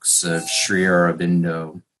works of Sri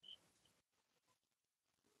Aurobindo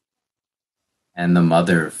and the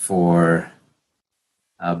mother for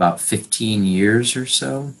about 15 years or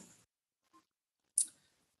so.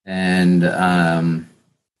 And I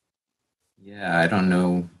don't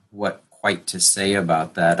know what quite to say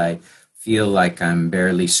about that. I feel like I'm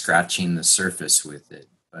barely scratching the surface with it,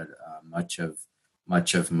 but much of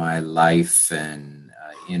my life and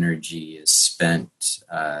energy is spent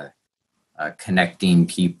connecting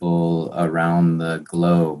people around the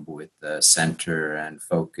globe with the center and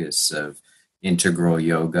focus of integral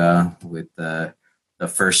yoga. With the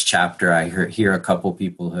first chapter, I hear a couple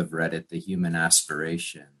people have read it, The Human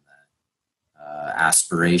Aspiration,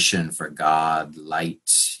 aspiration for God,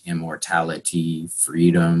 light, immortality,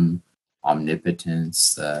 freedom,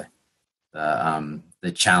 omnipotence, the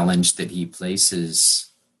challenge that he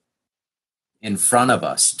places in front of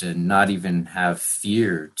us to not even have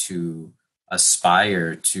fear, to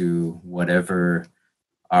aspire to whatever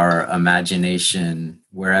our imagination,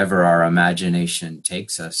 wherever our imagination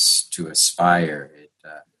takes us to aspire.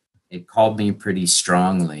 It called me pretty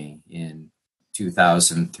strongly in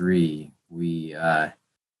 2003.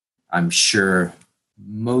 I'm sure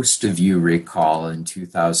most of you recall in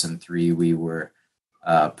 2003, we were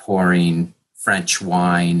pouring French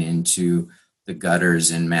wine into the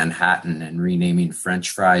gutters in Manhattan and renaming French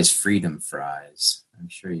fries Freedom Fries. I'm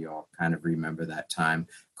sure you all kind of remember that time.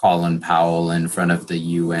 Colin Powell in front of the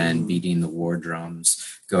UN, beating the war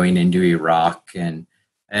drums, going into Iraq, and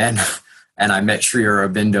I met Sri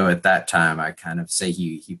Aurobindo at that time. I kind of say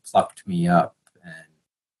he plucked me up,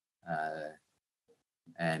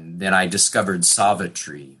 and then I discovered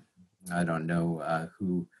Savitri. I don't know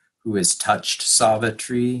who has touched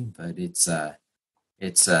Savitri, but it's a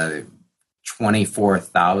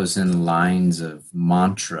 24,000 lines of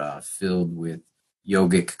mantra filled with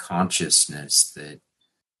yogic consciousness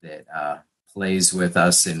that plays with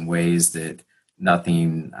us in ways that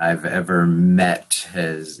nothing I've ever met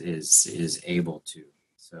is able to.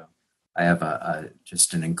 So I have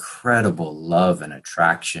just an incredible love and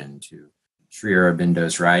attraction to Sri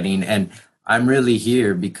Aurobindo's writing. And I'm really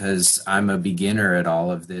here because I'm a beginner at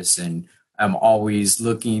all of this, and I'm always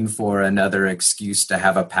looking for another excuse to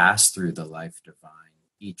have a pass through the life divine.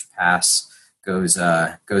 Each pass goes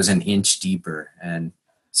an inch deeper, and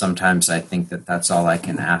sometimes I think that that's all I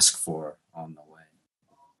can ask for on the way.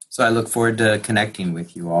 So I look forward to connecting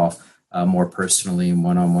with you all more personally and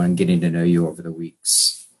one-on-one, getting to know you over the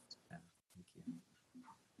weeks.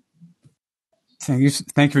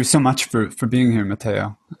 Thank you so much for being here,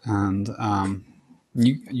 Matteo. And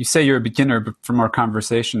you say you're a beginner, but from our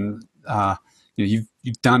conversation, you've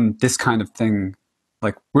done this kind of thing,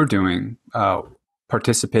 like we're doing,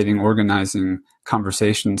 participating, organizing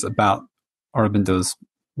conversations about Aurobindo's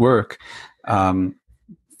work for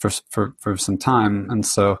some time, and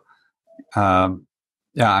so I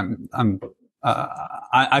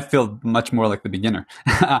feel much more like the beginner,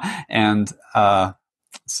 and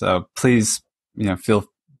so please.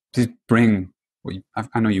 Please bring what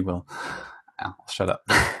I know you will. I'll shut up.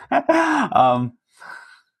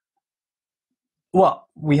 Well,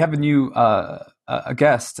 we have a new a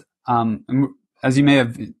guest. As you may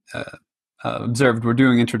have observed, we're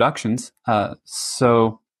doing introductions.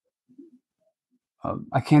 So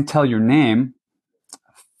I can't tell your name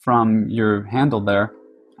from your handle there.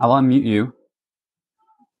 I'll unmute you.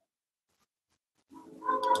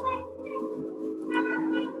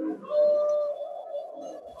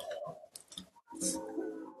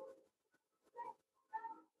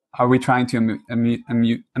 Are we trying to unmute?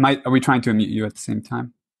 Are we trying to unmute you at the same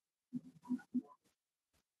time?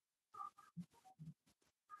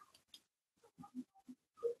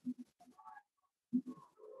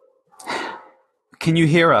 Can you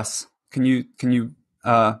hear us? Can you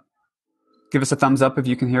give us a thumbs up if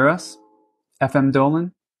you can hear us? FM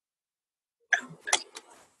Dolan?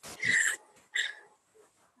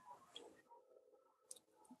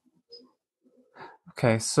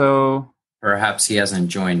 Okay, so perhaps he hasn't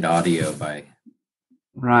joined audio by.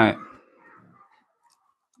 Right.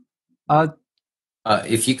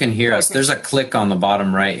 If you can hear us, there's a click on the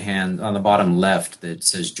bottom on the bottom left that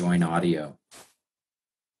says join audio.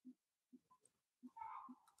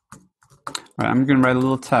 All right, I'm going to write a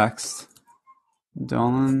little text.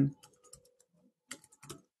 Dolan.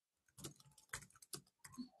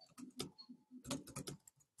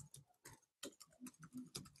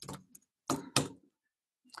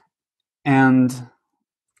 And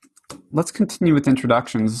let's continue with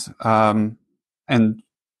introductions, and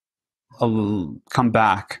I'll come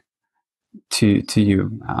back to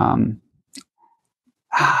you.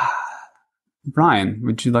 Brian,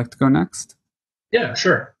 would you like to go next? Yeah,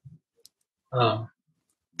 sure. I'm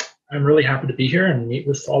really happy to be here and meet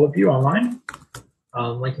with all of you online.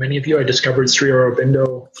 Like many of you, I discovered Sri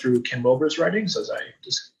Aurobindo through Ken Wilber's writings as I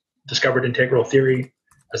discovered integral theory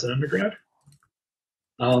as an undergrad.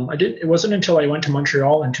 It wasn't until I went to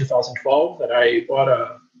Montreal in 2012 that I bought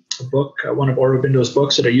a book, one of Aurobindo's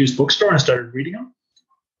books at a used bookstore, and started reading them.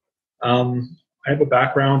 I have a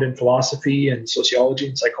background in philosophy and sociology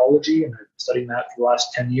and psychology, and I've been studying that for the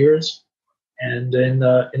last 10 years. And in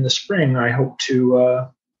the spring, I hope to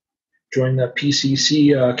join the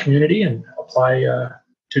PCC community and apply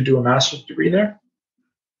to do a master's degree there.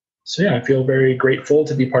 So yeah, I feel very grateful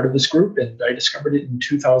to be part of this group, and I discovered it in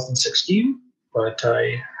 2016. But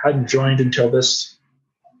I hadn't joined until this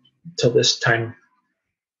time.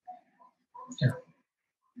 Yeah.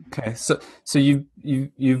 Okay, so you've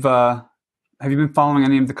have you been following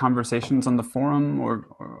any of the conversations on the forum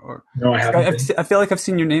or? No, I haven't. I feel like I've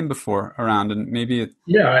seen your name before around, and maybe it.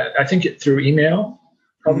 Yeah, I think it through email,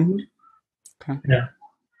 probably. Okay. Yeah.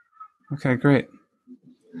 Okay, great.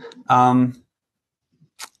 There's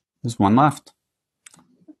one left.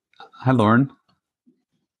 Hi, Lorin.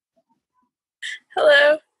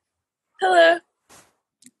 Hello. Hello.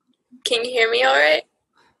 Can you hear me all right?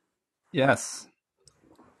 Yes.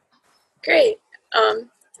 Great.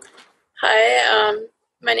 Hi,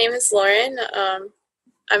 my name is Lorin.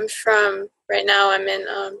 Right now I'm in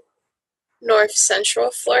North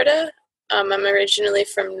Central Florida. I'm originally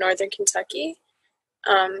from Northern Kentucky.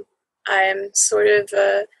 I'm sort of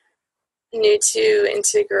new to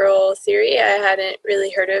integral theory. I hadn't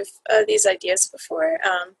really heard of these ideas before.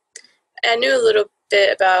 I knew a little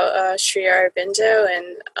bit about Sri Aurobindo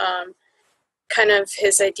and kind of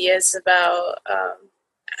his ideas about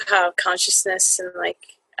how consciousness and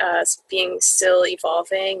being still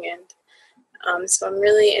evolving, and so I'm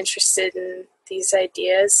really interested in these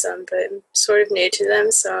ideas, but I'm sort of new to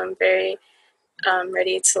them, so I'm very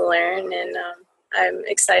ready to learn, and I'm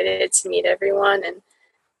excited to meet everyone, and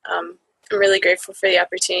I'm really grateful for the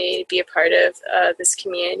opportunity to be a part of this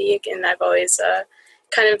community. Again, I've always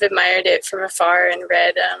kind of admired it from afar and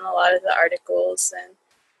read a lot of the articles and,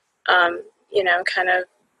 kind of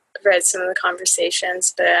read some of the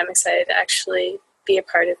conversations, but I'm excited to actually be a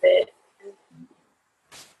part of it.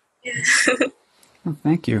 Yeah. Well,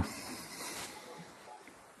 thank you.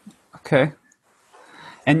 Okay.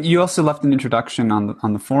 And you also left an introduction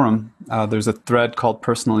on the forum. There's a thread called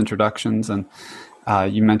Personal Introductions, and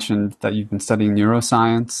you mentioned that you've been studying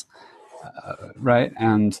neuroscience, right?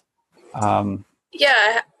 And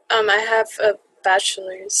yeah, I have a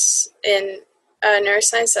bachelor's in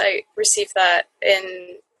neuroscience. I received that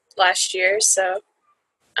in last year, so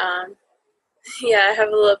yeah, I have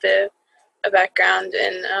a little bit of a background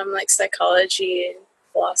in like psychology and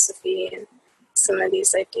philosophy and some of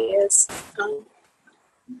these ideas.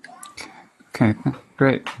 Okay,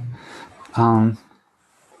 great. All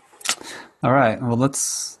right. Well,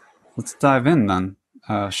 let's dive in then,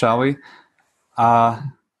 shall we? So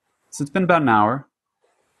it's been about an hour,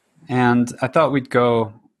 and I thought we'd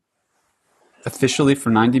go officially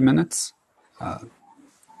for 90 minutes,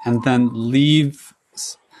 and then leave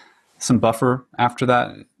some buffer after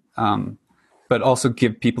that, but also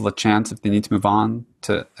give people a chance if they need to move on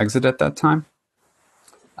to exit at that time.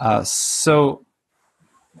 So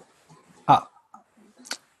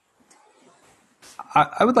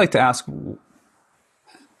I would like to ask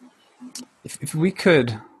if we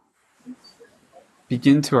could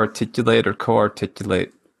begin to articulate or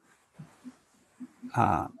co-articulate.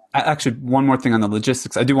 Actually, one more thing on the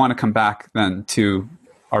logistics. I do want to come back then to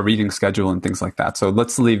our reading schedule and things like that. So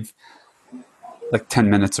let's leave like 10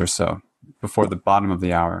 minutes or so before the bottom of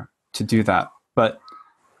the hour to do that. But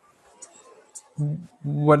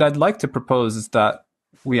what I'd like to propose is that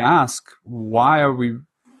we ask, why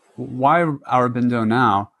Aurobindo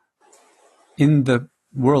now in the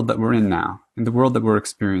world that we're in now, in the world that we're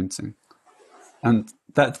experiencing? And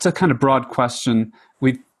that's a kind of broad question.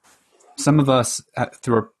 Some of us,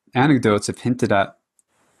 through our anecdotes, have hinted at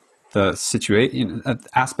the situation,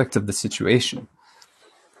 aspects of the situation.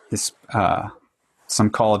 This, some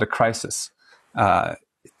call it a crisis.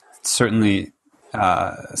 Certainly,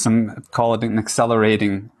 some call it an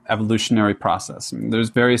accelerating evolutionary process. I mean, there's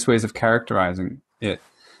various ways of characterizing it,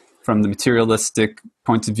 from the materialistic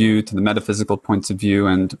point of view to the metaphysical point of view,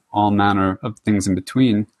 and all manner of things in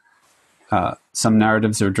between. Some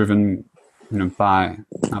narratives are driven, not by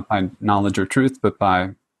knowledge or truth, but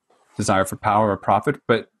by desire for power or profit.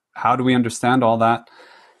 But how do we understand all that?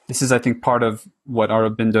 This is, I think, part of what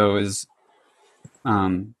Aurobindo is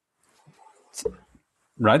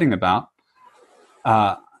writing about.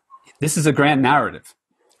 This is a grand narrative.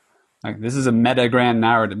 Like, this is a meta-grand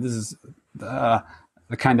narrative. This is the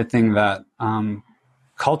kind of thing that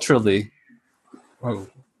culturally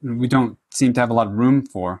we don't seem to have a lot of room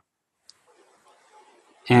for.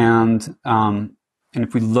 And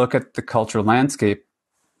if we look at the cultural landscape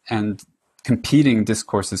and competing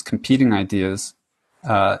discourses, competing ideas,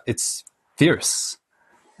 it's fierce.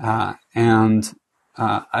 And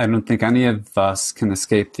I don't think any of us can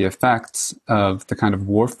escape the effects of the kind of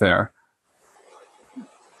warfare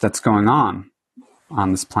that's going on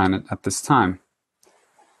this planet at this time.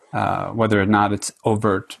 Whether or not it's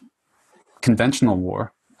overt conventional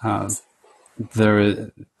war, there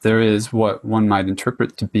is what one might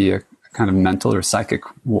interpret to be a kind of mental or psychic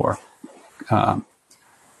war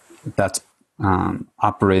that's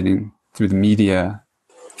operating through the media,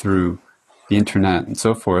 through the internet, and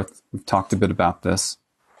so forth. We've talked a bit about this.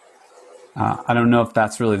 I don't know if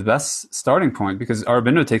that's really the best starting point, because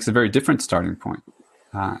Aurobindo takes a very different starting point.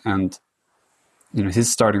 And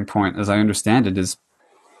his starting point, as I understand it, is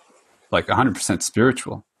like 100%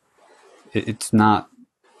 spiritual. It's not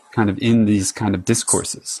kind of in these kind of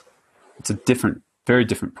discourses. It's a different, very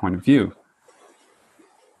different point of view.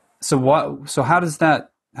 So how does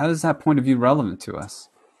that point of view relevant to us?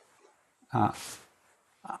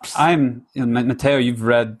 Matteo, you've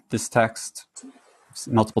read this text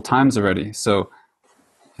multiple times already. So,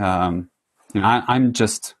 I'm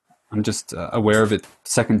just aware of it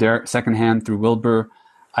secondhand through Wilbur.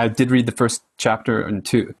 I did read the first chapter and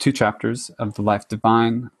two chapters of The Life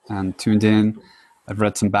Divine and tuned in. I've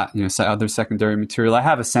read some other secondary material. I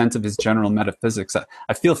have a sense of his general metaphysics.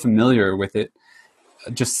 I feel familiar with it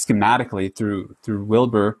just schematically through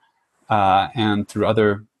Wilbur and through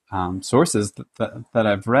other sources that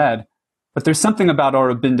I've read. But there's something about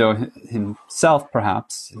Aurobindo himself,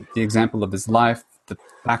 perhaps, the example of his life, the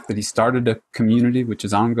fact that he started a community which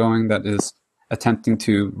is ongoing, that is attempting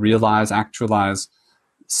to realize, actualize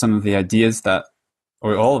some of the ideas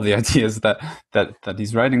or all of the ideas that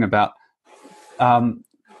he's writing about.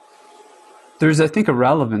 there's, I think, a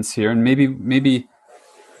relevance here, and maybe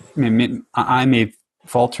I may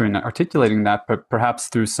falter in articulating that, but perhaps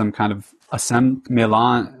through some kind of assemblage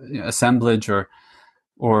or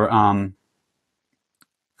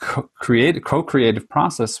co-creative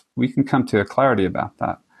process, we can come to a clarity about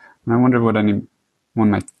that. And I wonder what anyone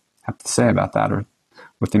might have to say about that, or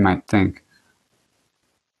what they might think.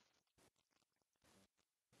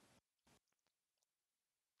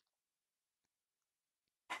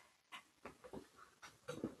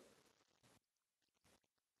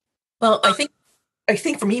 Well, I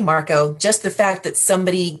think for me, Marco, just the fact that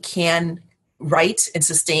somebody can write and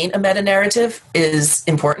sustain a meta-narrative is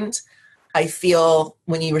important. I feel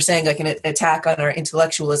when you were saying like an attack on our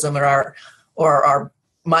intellectualism or our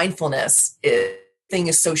mindfulness, everything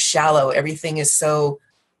is so shallow, everything is so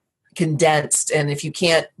condensed, and if you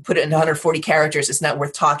can't put it in 140 characters, it's not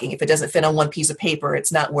worth talking. If it doesn't fit on one piece of paper,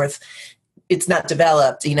 it's not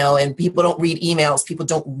developed, and people don't read emails, people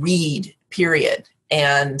don't read, period.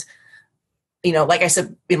 And like I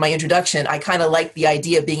said in my introduction, I kind of like the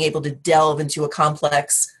idea of being able to delve into a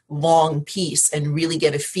complex, long piece and really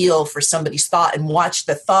get a feel for somebody's thought and watch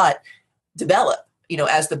the thought develop,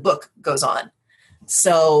 as the book goes on.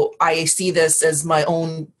 So I see this as my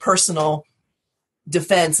own personal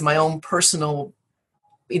defense, my own personal,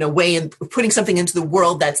 way in putting something into the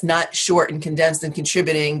world that's not short and condensed and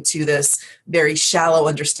contributing to this very shallow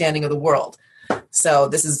understanding of the world. So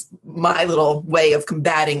this is my little way of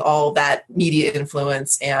combating all that media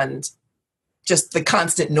influence and just the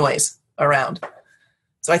constant noise around.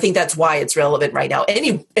 So I think that's why it's relevant right now.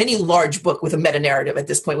 Any large book with a meta-narrative at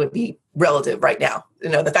this point would be relative right now.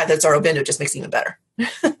 The fact that it's Aurobindo just makes it even better.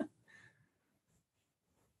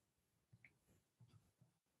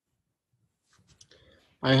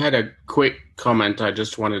 I had a quick comment I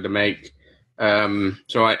just wanted to make.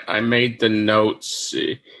 So I made the notes.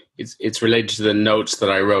 It's related to the notes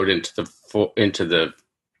that I wrote into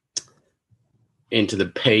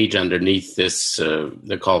the page underneath this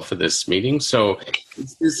the call for this meeting. So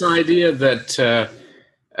it's this idea that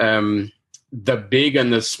the big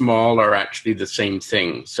and the small are actually the same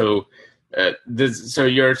thing. So so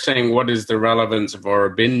you're saying, what is the relevance of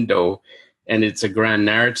Aurobindo? And it's a grand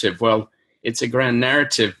narrative. Well, it's a grand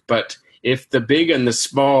narrative, but if the big and the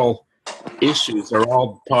small issues are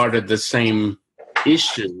all part of the same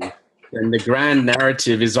issue, then the grand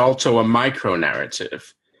narrative is also a micro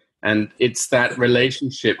narrative. And it's that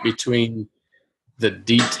relationship between the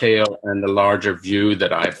detail and the larger view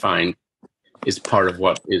that I find is part of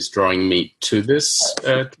what is drawing me to this.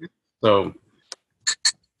 So,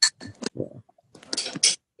 yeah.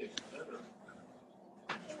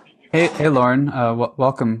 Hey, Lorin,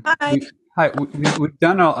 welcome. We've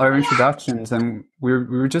done our introductions, and we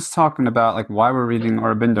were just talking about like why we're reading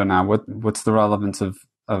Aurobindo now. What's the relevance of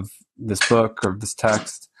this book or this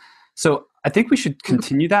text? So I think we should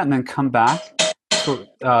continue that and then come back, kind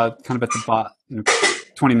of at the bottom,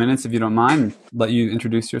 20 minutes if you don't mind. And let you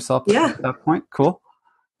introduce yourself at that point. Cool.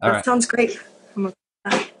 That sounds great.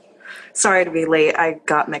 Sorry to be late. I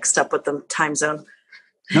got mixed up with the time zone.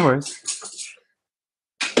 No worries.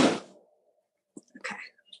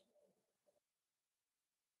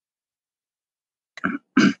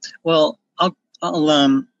 Well, I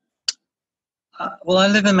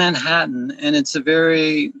live in Manhattan, and it's a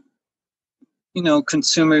very,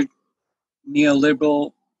 consumer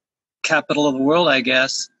neoliberal capital of the world, I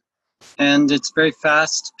guess. And it's very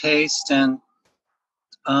fast-paced and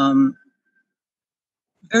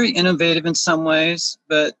very innovative in some ways,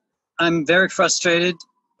 but I'm very frustrated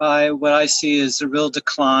by what I see as a real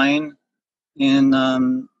decline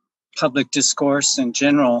in public discourse in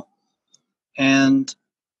general. And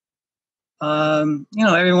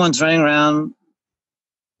everyone's running around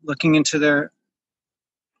looking into their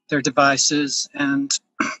devices, and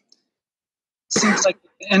seems like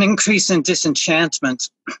an increase in disenchantment.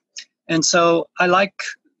 And so I like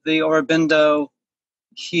the Aurobindo.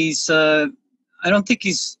 I don't think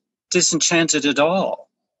he's disenchanted at all.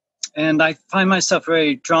 And I find myself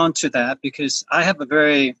very drawn to that because I have a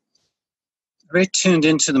very, very tuned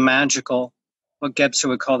into the magical, what Gebser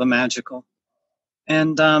would call the magical.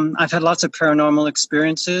 And I've had lots of paranormal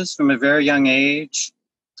experiences from a very young age,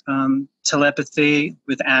 telepathy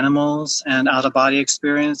with animals and out-of-body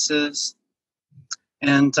experiences.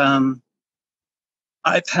 And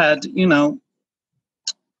I've had,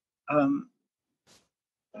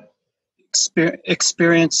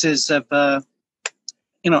 experiences of,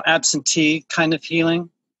 absentee kind of healing,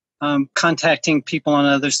 contacting people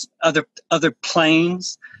on other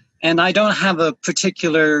planes. And I don't have a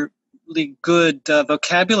particularly good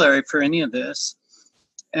vocabulary for any of this.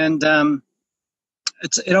 And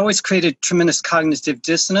it always created tremendous cognitive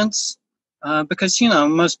dissonance because,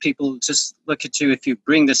 most people just look at you if you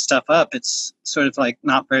bring this stuff up. It's sort of like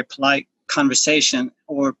not very polite conversation,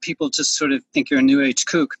 or people just sort of think you're a new age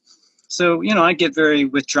kook. So, I get very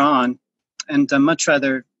withdrawn and much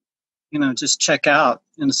rather, just check out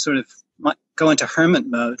and sort of go into hermit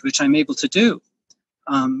mode, which I'm able to do.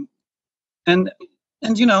 And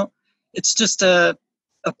it's just a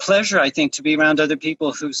pleasure, I think, to be around other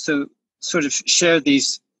people who sort of share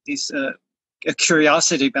a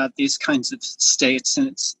curiosity about these kinds of states. And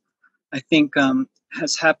it's, I think,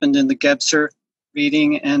 has happened in the Gebser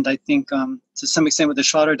reading, and I think to some extent with the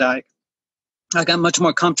Sloterdijk. I got much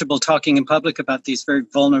more comfortable talking in public about these very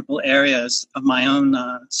vulnerable areas of my own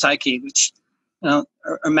psyche, which are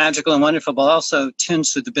magical and wonderful, but also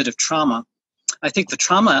tinged with a bit of trauma. I think the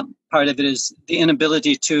trauma part of it is the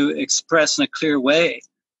inability to express in a clear way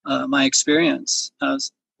my experience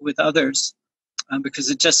with others, because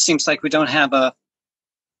it just seems like we don't have a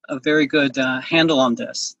very good handle on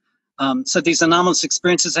this. So these anomalous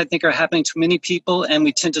experiences, I think, are happening to many people, and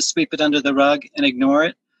we tend to sweep it under the rug and ignore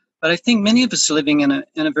it. But I think many of us are living in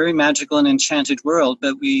a very magical and enchanted world,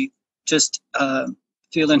 but we just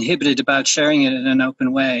feel inhibited about sharing it in an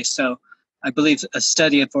open way. So I believe a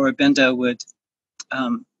study of Aurobindo would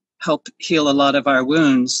help heal a lot of our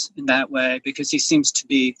wounds in that way, because he seems to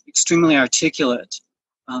be extremely articulate,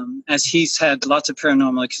 as he's had lots of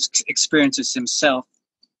paranormal experiences himself,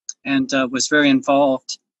 and was very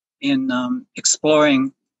involved in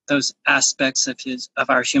exploring those aspects of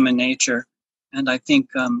our human nature. And I think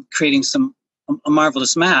creating a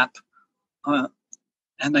marvelous map,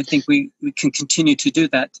 and I think we can continue to do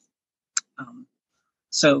that.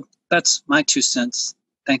 So that's my 2 cents.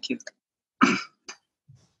 Thank you.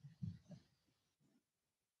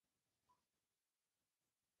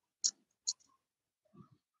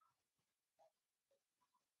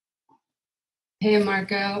 Hey,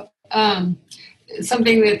 Marco.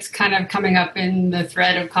 Something that's kind of coming up in the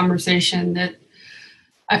thread of conversation that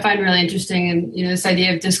I find really interesting, and this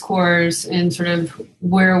idea of discourse and sort of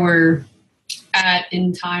where we're at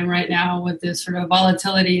in time right now with this sort of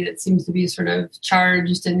volatility that seems to be sort of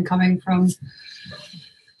charged and coming from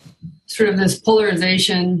sort of this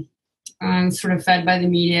polarization, sort of fed by the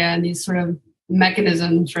media and these sort of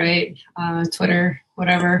mechanisms, right? Twitter,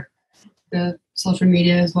 whatever, the social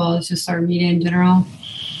media, as well as just our media in general.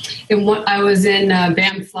 And I was in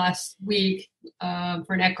Banff last week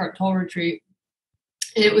for an Eckhart Tolle retreat.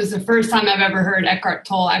 It was the first time I've ever heard Eckhart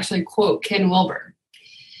Tolle actually quote Ken Wilber,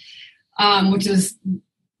 which is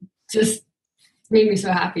just made me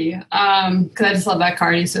so happy, because I just love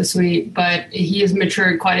Eckhart. He's so sweet, but he has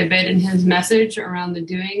matured quite a bit in his message around the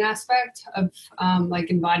doing aspect of like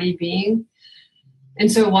embodied being.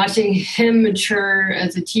 And so watching him mature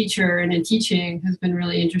as a teacher and in teaching has been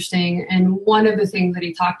really interesting. And one of the things that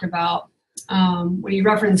he talked about, when he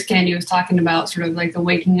referenced Ken, he was talking about sort of like the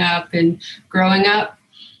waking up and growing up,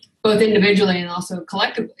 both individually and also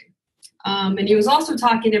collectively. And he was also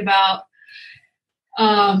talking about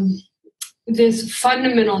this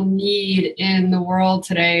fundamental need in the world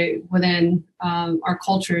today within our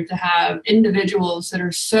culture to have individuals that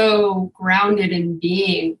are so grounded in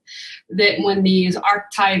being that when these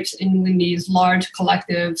archetypes and when these large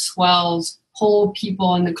collective swells pull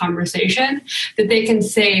people in the conversation, that they can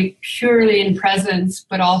say purely in presence,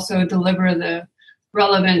 but also deliver the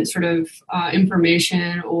relevant sort of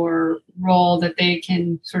information or role that they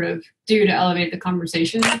can sort of do to elevate the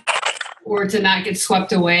conversation, or to not get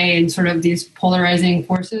swept away in sort of these polarizing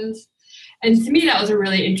forces. And to me, that was a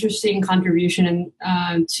really interesting contribution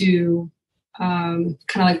to kind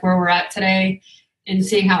of like where we're at today, and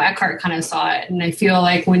seeing how Eckhart kind of saw it. And I feel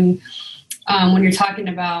like when you're talking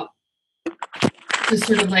about just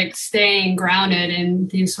sort of like staying grounded in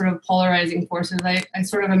these sort of polarizing forces, I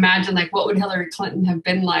sort of imagine like what would Hillary Clinton have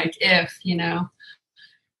been like if,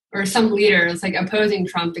 or some leaders like opposing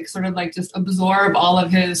Trump, to sort of like just absorb all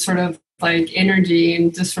of his sort of like energy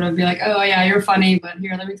and just sort of be like, oh yeah, you're funny, but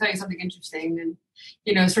here, let me tell you something interesting. And,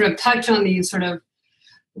 sort of touch on these sort of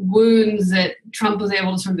wounds that Trump was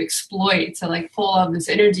able to sort of exploit to like pull all this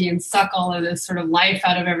energy and suck all of this sort of life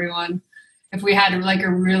out of everyone. If we had like a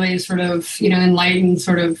really sort of, enlightened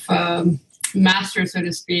sort of master, so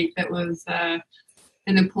to speak, that was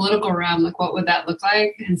in the political realm, like what would that look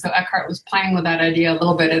like? And so Eckhart was playing with that idea a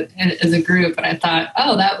little bit as a group, and I thought,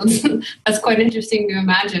 oh, that's quite interesting to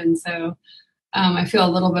imagine. So I feel a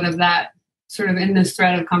little bit of that sort of in this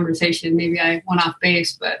thread of conversation. Maybe I went off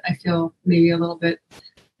base, but I feel maybe a little bit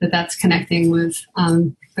that's connecting with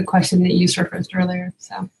the question that you surfaced earlier.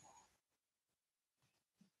 So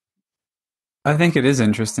I think it is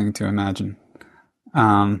interesting to imagine.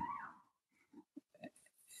 I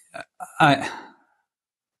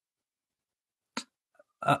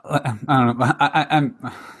don't know.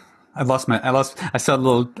 I saw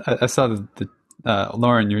the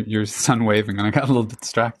Lorin, your son waving, and I got a little bit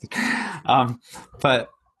distracted. But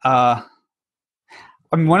I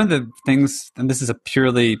mean, one of the things, and this is a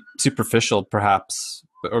purely superficial, perhaps,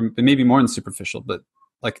 or maybe more than superficial, but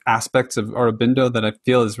like aspects of Aurobindo that I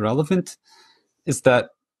feel is relevant, is that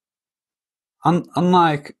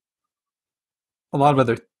unlike a lot of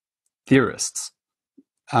other theorists,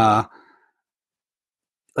 like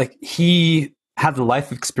he had the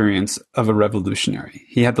life experience of a revolutionary.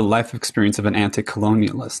 He had the life experience of an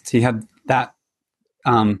anti-colonialist. He had that.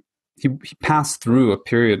 He passed through a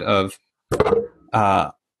period of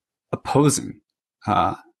opposing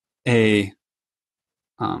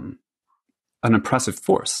an oppressive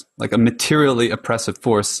force, like a materially oppressive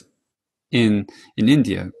force in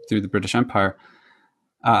India through the British Empire,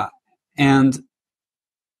 and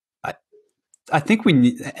I think we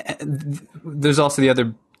need. There's also the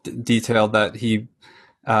other detail that he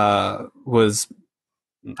was.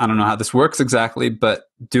 I don't know how this works exactly, but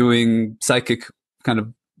doing psychic kind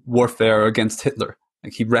of warfare against Hitler.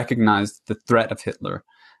 Like he recognized the threat of Hitler,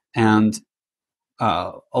 and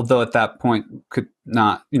although at that point could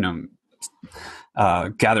not,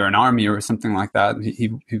 gather an army or something like that, he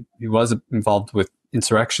was involved with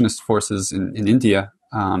insurrectionist forces in India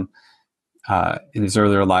in his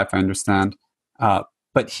earlier life, I understand.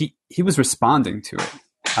 But he was responding to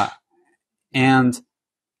it, and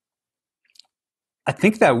I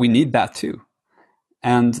think that we need that too.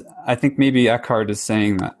 And I think maybe Eckhart is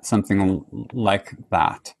saying that something like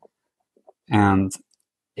that. And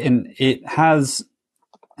it has,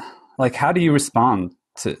 like, how do you respond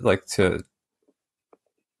to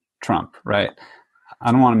Trump, right?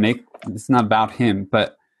 I don't want to make, it's not about him,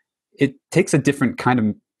 but it takes a different kind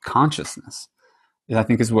of consciousness, I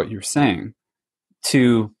think is what you're saying,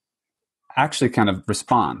 to actually kind of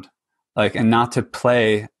respond, like, and not to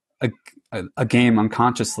play a game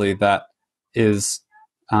unconsciously that is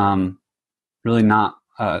really not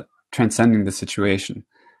transcending the situation.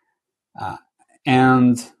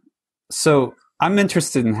 And so I'm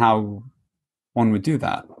interested in how one would do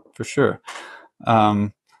that, for sure.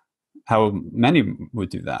 How many would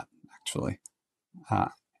do that, actually.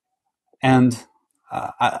 And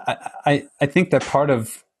I think that part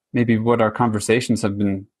of maybe what our conversations have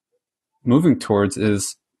been moving towards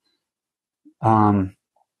is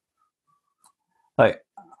like,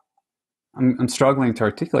 I'm struggling to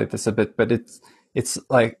articulate this a bit, but it's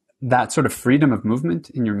like that sort of freedom of movement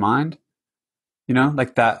in your mind,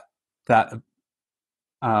 like that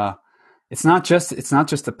it's not just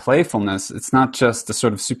a playfulness. It's not just a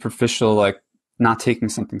sort of superficial, like not taking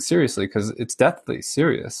something seriously, because it's deathly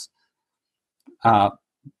serious.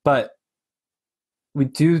 But we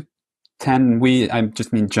do tend, I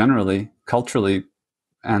just mean generally, culturally,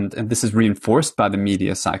 and this is reinforced by the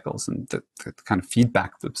media cycles and the kind of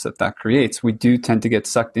feedback loops that creates. We do tend to get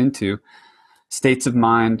sucked into states of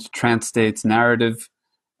mind, trance states, narrative,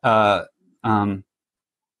 have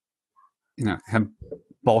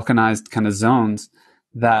balkanized kind of zones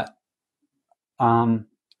that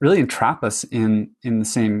really entrap us in the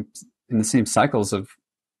same cycles of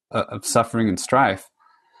suffering and strife.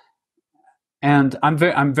 And I'm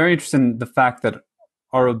very interested in the fact that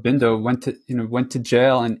Aurobindo went to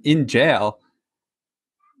jail, and in jail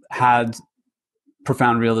had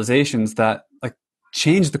profound realizations that like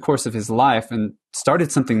changed the course of his life and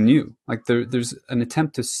started something new. Like there's an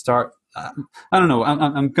attempt to start. I don't know.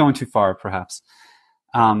 I'm going too far, perhaps.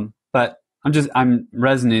 But I'm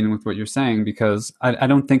resonating with what you're saying, because I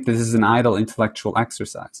don't think this is an idle intellectual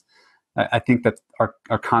exercise. I think that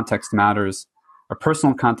our context matters, our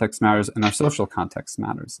personal context matters, and our social context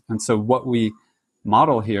matters. And so what we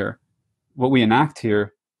model here, what we enact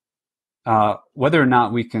here, whether or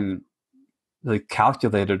not we can really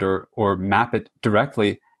calculate it or map it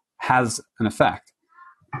directly, has an effect.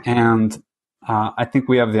 And I think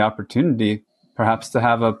we have the opportunity perhaps to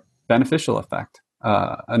have a beneficial effect,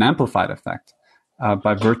 an amplified effect,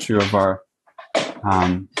 by virtue of our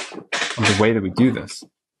of the way that we do this.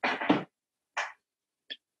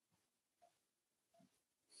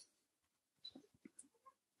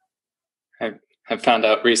 I've found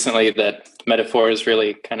out recently that metaphors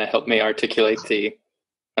really kind of help me articulate the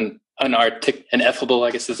ineffable,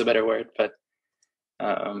 I guess is a better word. But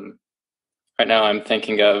right now I'm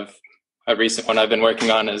thinking of a recent one I've been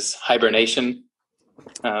working on is hibernation.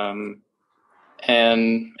 And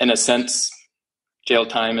in a sense, jail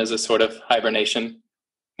time is a sort of hibernation.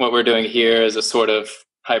 What we're doing here is a sort of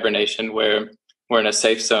hibernation where we're in a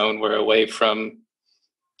safe zone. We're away from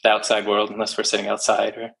the outside world, unless we're sitting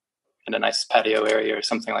outside or in a nice patio area or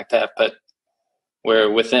something like that. But we're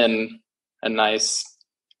within a nice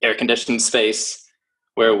air-conditioned space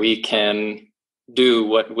where we can do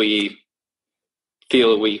what we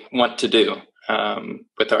feel we want to do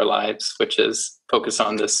with our lives, which is focus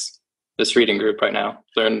on this reading group right now,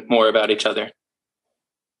 learn more about each other.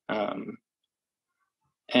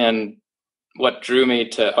 And what drew me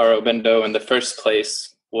to Aurobindo in the first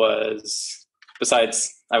place was,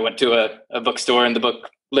 besides I went to a bookstore and the book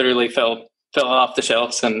literally fell off the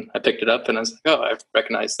shelves, and I picked it up and I was like, oh, I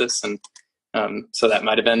recognize this. And so that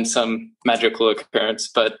might have been some magical occurrence,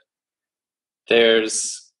 but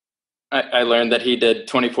I learned that he did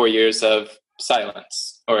 24 years of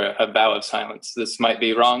silence, or a vow of silence. This might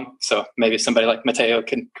be wrong, so maybe somebody like Matteo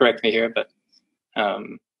can correct me here, but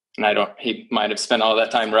he might have spent all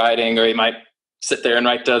that time writing, or he might sit there and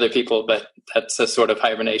write to other people, but that's a sort of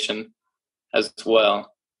hibernation as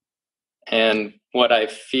well. And what I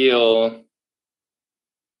feel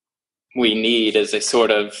we need is a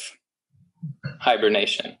sort of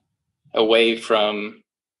hibernation, away from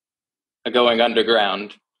going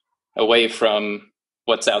underground, away from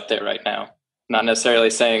what's out there right now. Not necessarily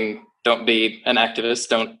saying don't be an activist,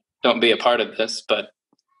 don't be a part of this, but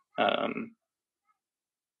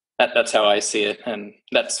that's how I see it. And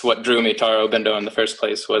that's what drew me to Aurobindo in the first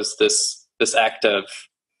place, was this act of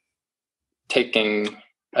taking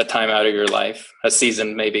a time out of your life, a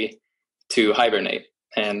season maybe, to hibernate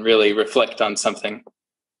and really reflect on something.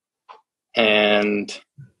 And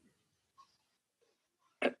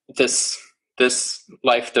this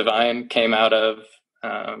Life Divine came out of,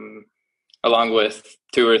 along with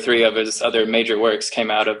 2 or 3 of his other major works,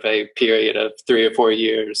 came out of a period of 3 or 4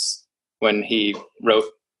 years when he wrote.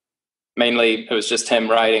 Mainly, it was just him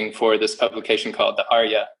writing for this publication called the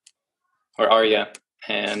Arya,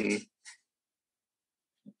 and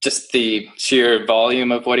just the sheer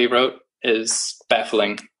volume of what he wrote is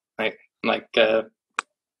baffling. Like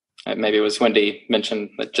maybe it was Wendy mentioned,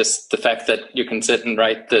 that just the fact that you can sit and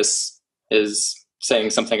write this is saying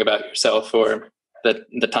something about yourself or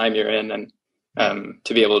the time you're in, and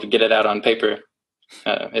to be able to get it out on paper.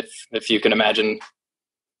 If you can imagine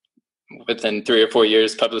within 3 or 4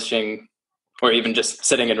 years publishing, or even just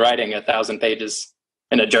sitting and writing 1,000 pages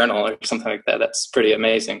in a journal or something like that, that's pretty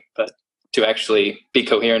amazing. But to actually be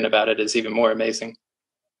coherent about it is even more amazing.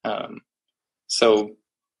 So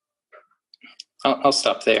I'll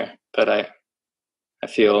stop there, but I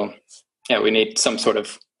feel, we need some sort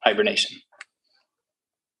of hibernation.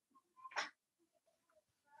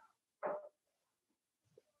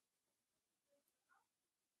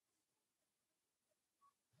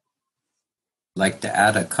 Like to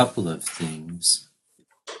add a couple of things.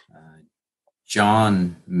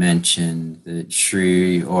 John mentioned that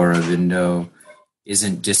Sri Aurobindo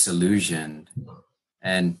isn't disillusioned.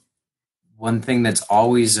 And one thing that's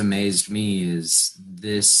always amazed me is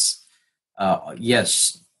this,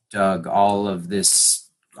 yes, Doug, all of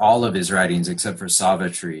his writings except for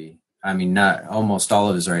Savitri, not almost all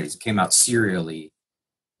of his writings, came out serially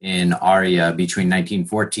in Arya between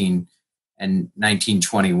 1914 and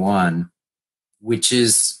 1921, which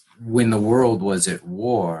is when the world was at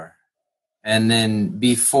war. And then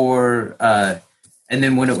and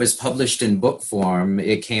then when it was published in book form,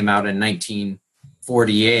 it came out in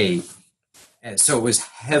 1948. So it was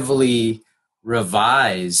heavily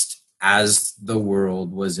revised as the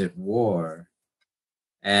world was at war.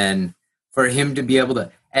 And for him to be able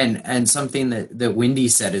to, and something that Wendy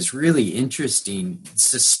said is really interesting,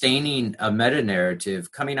 sustaining a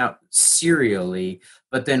meta-narrative, coming out serially,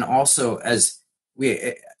 but then also as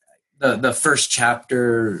the first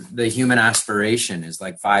chapter, The Human Aspiration, is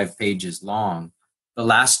like 5 pages long. The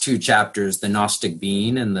last 2 chapters, The Gnostic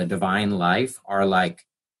Being and The Divine Life, are like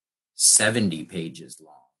 70 pages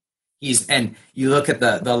long. And you look at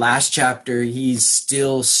the last chapter, he's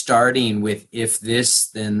still starting with if this,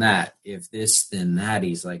 then that, if this, then that.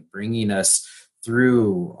 He's like bringing us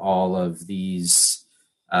through all of these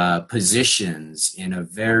positions in a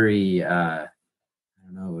very, a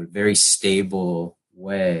very stable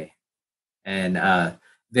way. And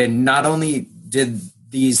then not only did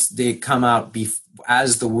they come out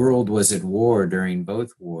as the world was at war during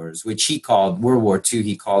both wars, which he called World War II,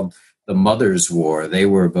 he called the Mother's War. They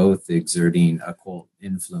were both exerting occult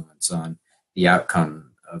influence on the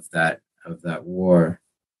outcome of that war.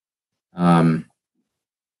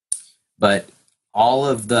 But all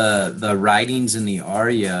of the writings in the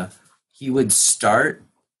Arya, he would start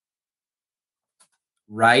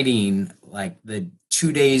writing like the 2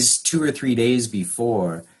 or 3 days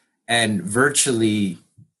before, and virtually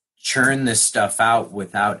churn this stuff out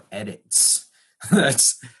without edits.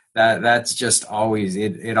 That's just always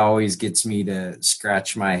it always gets me to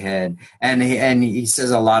scratch my head. And he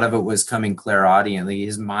says a lot of it was coming clairaudiently.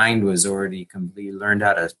 His mind was already complete. He learned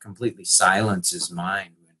how to completely silence his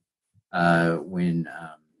mind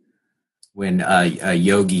when a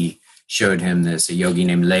yogi showed him this. A yogi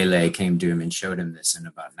named Lele came to him and showed him this in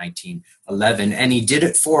about 1911, and he did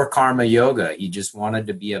it for karma yoga. He just wanted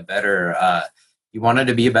to be a better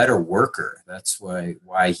worker. That's why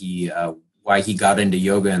he got into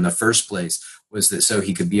yoga in the first place, was that so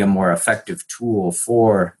he could be a more effective tool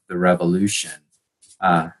for the revolution.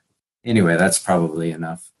 Anyway, that's probably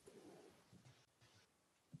enough.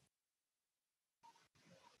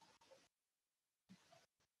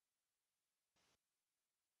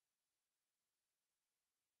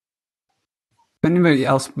 If anybody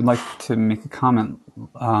else would like to make a comment,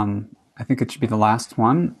 I think it should be the last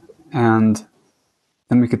one, and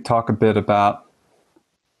then we could talk a bit about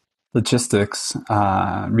logistics,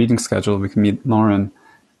 reading schedule. We can meet Lorin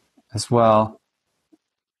as well.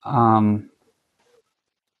 But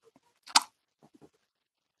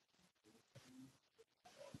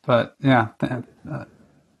yeah, I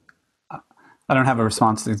don't have a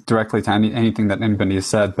response directly to anything that anybody has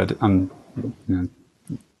said, but I'm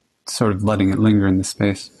sort of letting it linger in the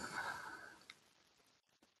space.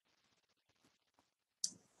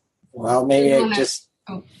 Well, maybe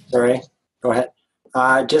sorry, go ahead.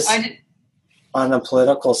 Just on the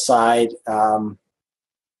political side,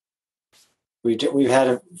 we've had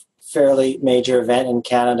a fairly major event in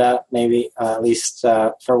Canada, maybe at least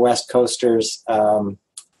for West Coasters,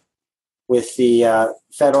 with the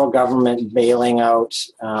federal government bailing out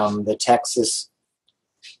the Texas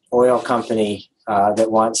oil company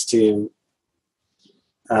that wants to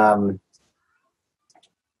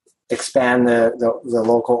expand the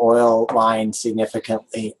local oil line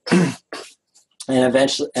significantly.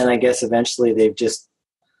 And I guess eventually they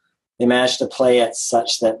managed to play it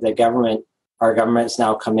such that our government's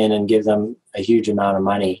now come in and give them a huge amount of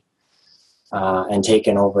money and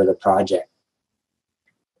taken over the project.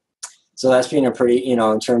 So that's been a pretty,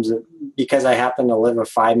 in terms of, because I happen to live a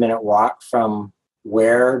 5-minute walk from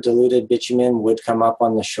where diluted bitumen would come up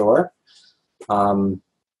on the shore.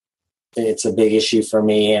 It's a big issue for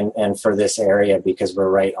me and for this area because we're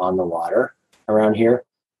right on the water around here.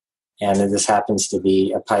 And this happens to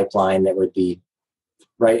be a pipeline that would be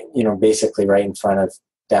right, basically right in front of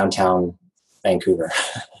downtown Vancouver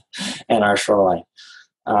and our shoreline.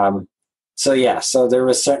 So there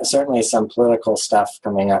was certainly some political stuff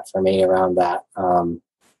coming up for me around that,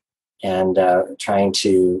 and trying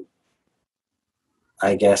to,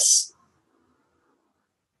 I guess,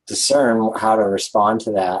 discern how to respond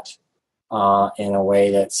to that in a way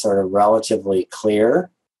that's sort of relatively clear,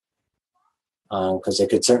 because it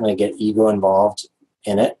could certainly get ego involved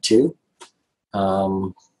in it too,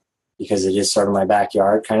 because it is sort of my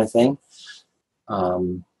backyard kind of thing.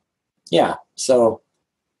 So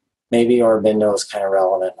maybe Aurobindo is kind of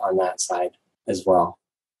relevant on that side as well.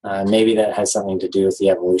 Maybe that has something to do with the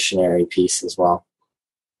evolutionary piece as well.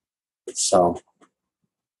 So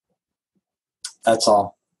that's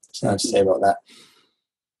all I have to say about that.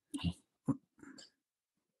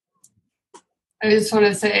 I just want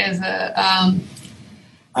to say, as a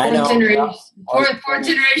fourth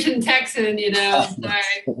generation Texan,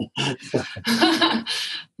 sorry.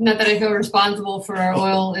 Not that I feel responsible for our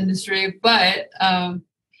oil industry, but now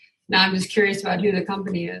I'm just curious about who the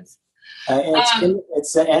company is.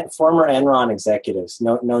 It's former Enron executives.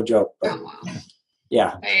 No joke. But, oh, wow.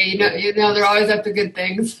 Yeah. Hey, they're always up to good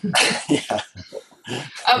things. Yeah.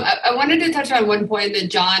 I wanted to touch on one point that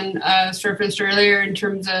John surfaced earlier in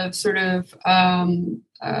terms of sort of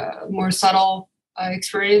more subtle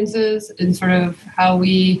experiences and sort of how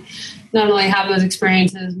we not only have those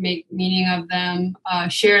experiences, make meaning of them,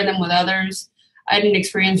 share them with others. I had an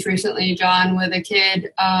experience recently, John, with a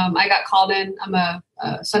kid. I got called in. I'm a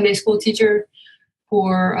Sunday school teacher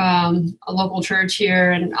for a local church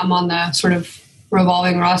here, and I'm on the sort of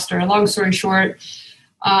revolving roster. Long story short,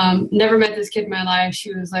 never met this kid in my life.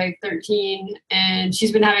 She was like 13, and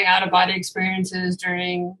she's been having out-of-body experiences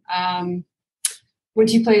during when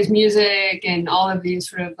she plays music and all of these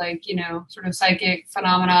sort of like, sort of psychic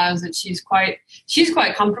phenomena that she's quite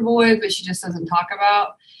comfortable with, but she just doesn't talk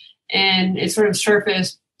about. And it sort of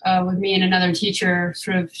surfaced with me and another teacher.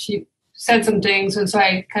 She said some things, and so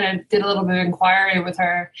I kind of did a little bit of inquiry with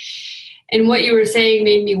her. And what you were saying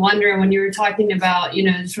made me wonder when you were talking about,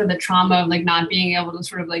 sort of the trauma of like not being able to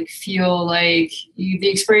sort of like feel like the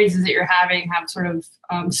experiences that you're having have sort of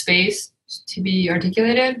space to be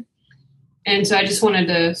articulated. And so I just wanted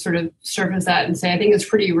to sort of surface that and say, I think it's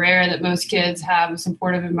pretty rare that most kids have a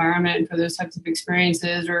supportive environment for those types of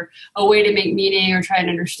experiences, or a way to make meaning or try and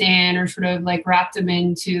understand, or sort of like wrap them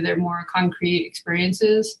into their more concrete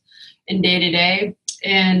experiences in day to day.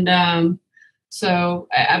 And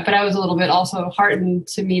but I was a little bit also heartened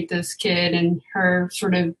to meet this kid and her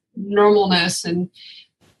sort of normalness and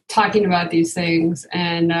talking about these things.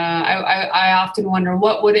 And I often wonder,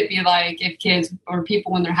 what would it be like if kids or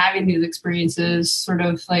people, when they're having these experiences sort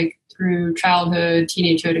of like through childhood,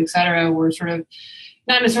 teenagehood, et cetera, were sort of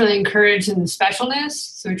not necessarily encouraged in the specialness.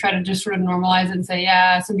 So we try to just sort of normalize it and say,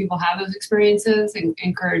 yeah, some people have those experiences, and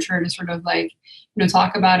encourage her to sort of like,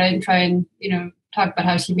 talk about it and try and, talk about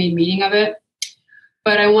how she made meaning of it.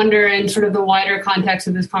 But I wonder, in sort of the wider context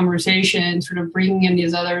of this conversation, sort of bringing in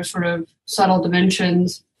these other sort of subtle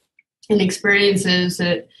dimensions and experiences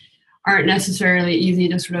that aren't necessarily easy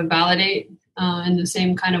to sort of validate in the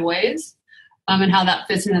same kind of ways, and how that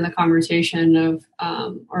fits into the conversation of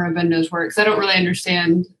Aurobindo's work. Because I don't really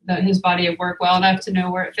understand his body of work well enough to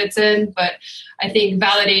know where it fits in, but I think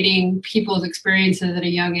validating people's experiences at a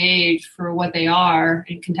young age for what they are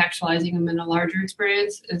and contextualizing them in a larger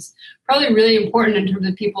experience is probably really important in terms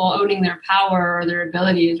of people owning their power or their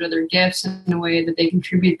abilities or their gifts in a way that they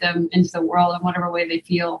contribute them into the world in whatever way they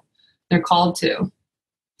feel they're called to.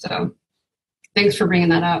 So thanks for bringing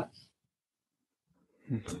that up.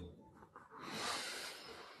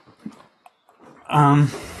 I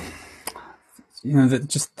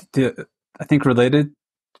think related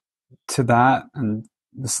to that, and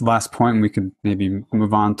this last point, we could maybe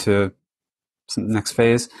move on to some next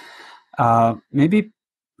phase. Maybe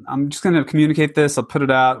I'm just going to communicate this. I'll put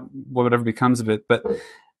it out, whatever becomes of it. But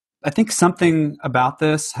I think something about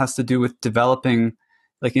this has to do with developing,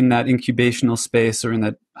 like in that incubational space or in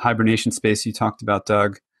that hibernation space you talked about,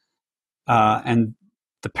 Doug, and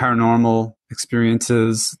the paranormal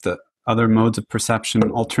experiences, the other modes of perception,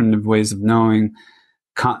 alternative ways of knowing,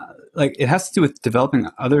 like it has to do with developing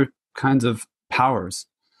other kinds of powers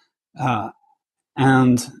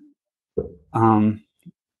and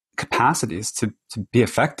capacities to be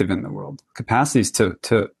effective in the world, capacities to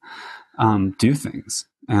do things.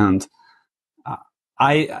 And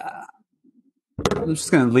I'm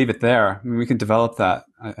just going to leave it there. I mean, we can develop that,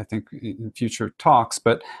 I think, in future talks.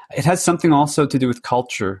 But it has something also to do with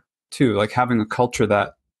culture, too, like having a culture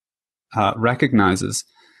that recognizes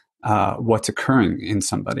what's occurring in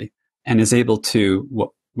somebody and is able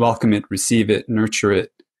to welcome it, receive it, nurture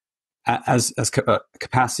it. As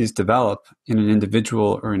capacities develop in an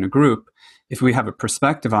individual or in a group, if we have a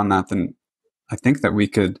perspective on that, then I think that we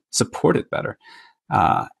could support it better.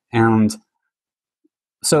 And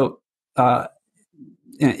so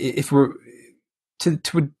if we're to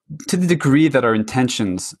the degree that our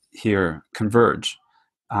intentions here converge,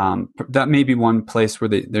 that may be one place where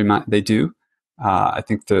they do. I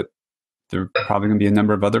think that there are probably going to be a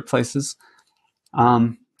number of other places.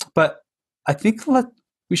 But I think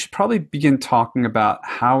we should probably begin talking about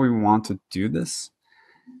how we want to do this.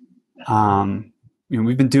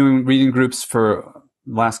 We've been doing reading groups for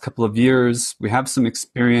the last couple of years. We have some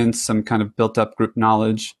experience, some kind of built up group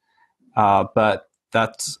knowledge, but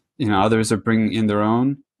that's, others are bringing in their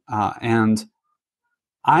own. And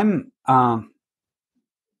I'm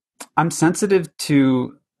sensitive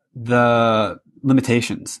to the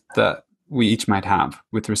limitations that we each might have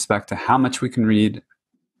with respect to how much we can read,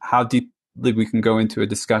 how deeply we can go into a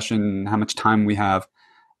discussion, how much time we have,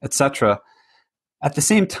 etc. At the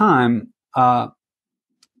same time,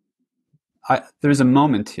 there's a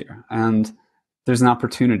moment here, and there's an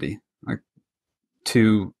opportunity,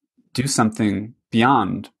 to do something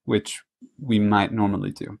beyond which we might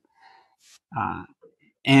normally do.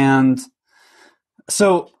 And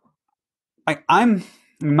so,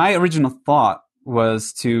 my original thought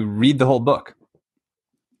was to read the whole book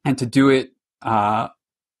and to do it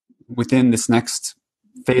within this next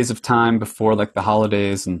phase of time before, like, the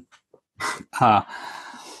holidays and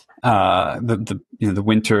the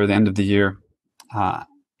winter, the end of the year.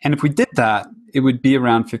 And if we did that, it would be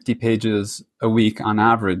around 50 pages a week on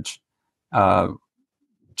average,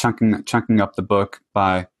 chunking up the book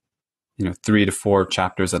by 3 to 4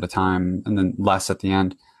 chapters at a time, and then less at the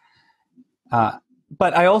end.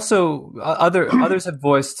 But I also others have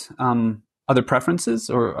voiced other preferences,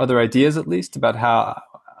 or other ideas at least,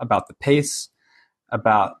 about the pace,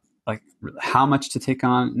 about like how much to take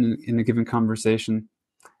on in a given conversation.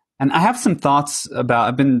 And I have some thoughts about,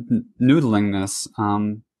 I've been noodling this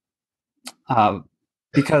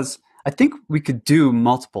because I think we could do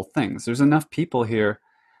multiple things. There's enough people here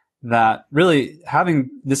that really having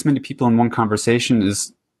this many people in one conversation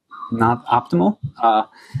is not optimal.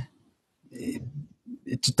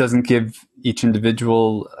 it just doesn't give each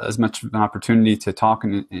individual as much of an opportunity to talk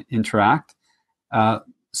and interact.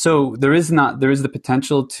 So there is the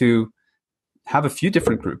potential to have a few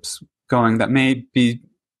different groups going that may be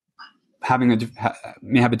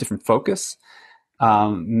may have a different focus,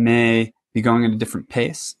 may be going at a different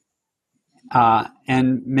pace,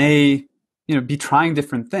 and may be trying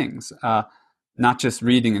different things, not just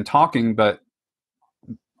reading and talking, but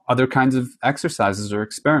other kinds of exercises or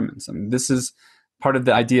experiments. I mean, this is part of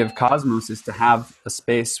the idea of Cosmos, is to have a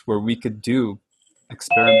space where we could do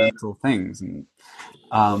experimental things and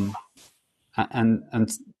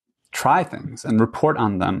try things and report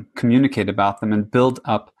on them, communicate about them, and build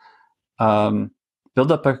up a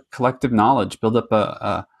collective knowledge, build up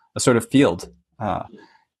a sort of field.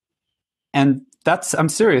 And I'm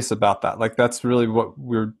serious about that. Like, that's really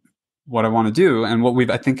what I want to do, and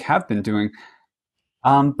what I think have been doing.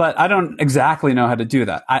 But I don't exactly know how to do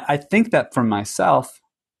that. I think that for myself,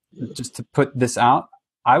 just to put this out,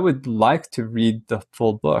 I would like to read the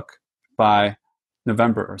full book by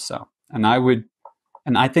November or so. And I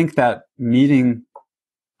think that meeting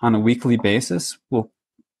on a weekly basis will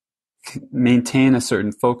maintain a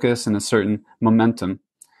certain focus and a certain momentum.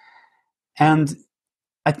 And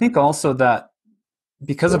I think also that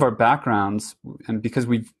because of our backgrounds, and because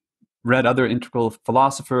we've read other integral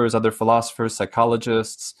philosophers,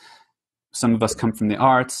 psychologists, some of us come from the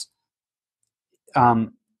arts,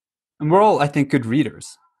 and we're all, I think, good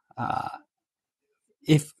readers.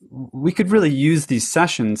 If we could really use these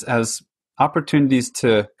sessions as opportunities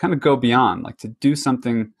to kind of go beyond, like to do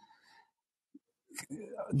something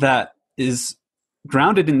that is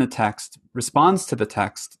grounded in the text, responds to the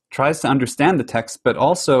text, tries to understand the text, but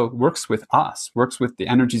also works with us, works with the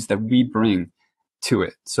energies that we bring to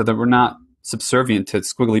it, so that we're not subservient to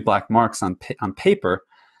squiggly black marks on paper,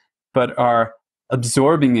 but are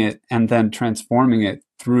absorbing it and then transforming it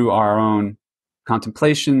through our own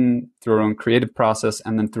contemplation, through our own creative process,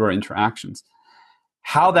 and then through our interactions.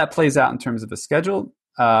 How that plays out in terms of a schedule,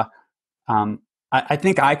 I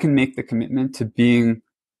think I can make the commitment to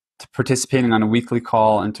participating on a weekly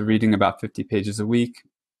call and to reading about 50 pages a week.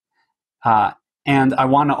 And I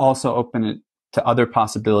want to also open it to other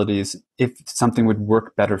possibilities if something would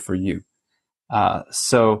work better for you. Any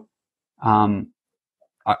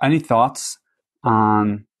thoughts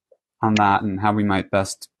on that and how we might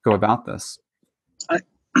best go about this?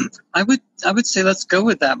 I would say let's go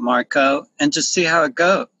with that, Marco, and just see how it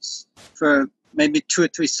goes for maybe 2 or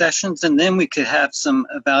 3 sessions, and then we could have some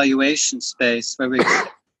evaluation space where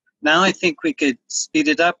now I think we could speed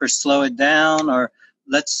it up or slow it down, or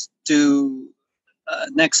let's do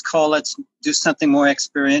next call, let's do something more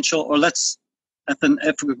experiential, or let's if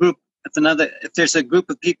there's a group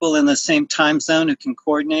of people in the same time zone who can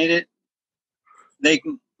coordinate it, they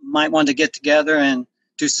might want to get together and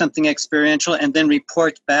do something experiential and then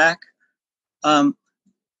report back. I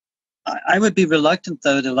would be reluctant,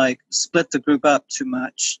 though, to split the group up too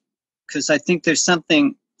much, because I think there's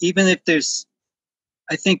something, even if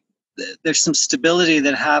I think there's some stability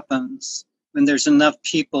that happens when there's enough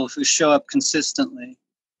people who show up consistently.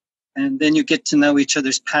 And then you get to know each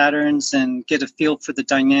other's patterns and get a feel for the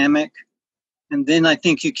dynamic. And then I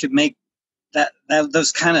think you could make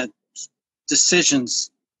those kind of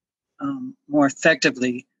decisions more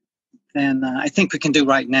effectively than I think we can do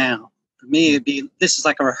right now. For me, this is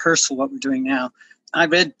like a rehearsal, what we're doing now. I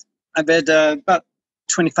read about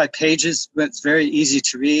 25 pages, but it's very easy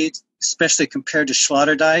to read, especially compared to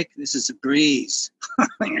Sloterdijk. This is a breeze,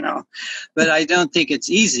 But I don't think it's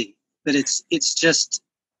easy. But it's just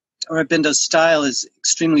Aurobindo's style is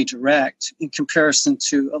extremely direct in comparison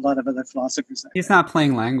to a lot of other philosophers. He's not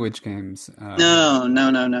playing language games.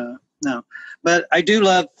 No. But I do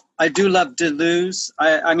love Deleuze.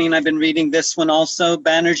 I mean, I've been reading this one also,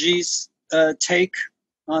 Banerjee's take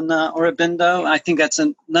on Aurobindo. I think that's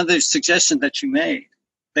another suggestion that you made,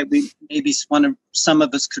 that we maybe some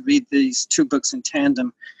of us could read these 2 books in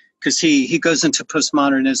tandem, because he goes into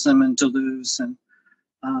postmodernism and Deleuze and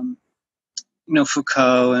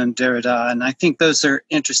Foucault and Derrida, and I think those are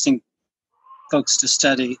interesting folks to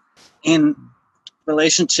study in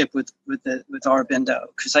relationship with Aurobindo,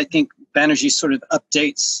 because I think Banerjee sort of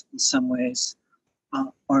updates in some ways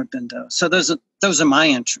Aurobindo. So those are my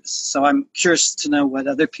interests. So I'm curious to know what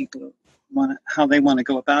other people how they want to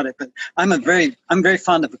go about it. But I'm very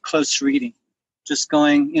fond of a close reading, just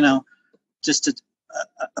going, just a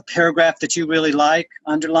paragraph that you really like,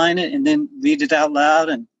 underline it, and then read it out loud,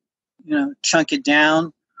 and chunk it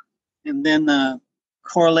down, and then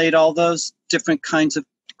correlate all those different kinds of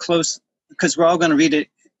close, because we're all going to read it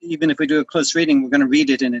even if we do a close reading, we're going to read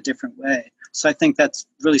it in a different way. So I think that's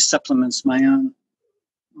really supplements my own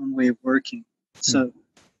way of working. So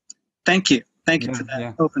thank you for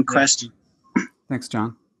that open question. Thanks,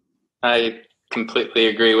 John. I completely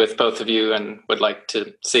agree with both of you and would like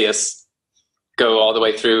to see us go all the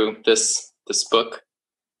way through this book.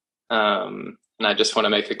 And I just want to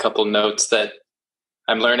make a couple notes that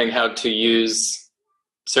I'm learning how to use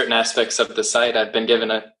certain aspects of the site. I've been given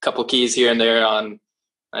a couple keys here and there on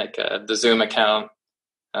like the Zoom account,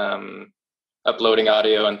 uploading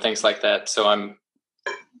audio and things like that. So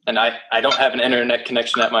I don't have an internet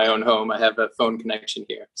connection at my own home. I have a phone connection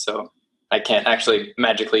here. So I can't actually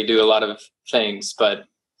magically do a lot of things, but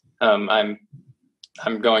I'm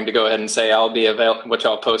going to go ahead and say I'll be available, which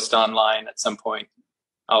I'll post online at some point.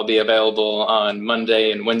 I'll be available on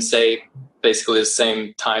Monday and Wednesday, basically the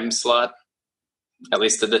same time slot. At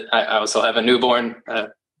least I also have a newborn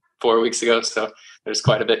 4 weeks ago, so there's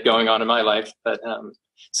quite a bit going on in my life. But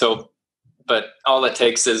all it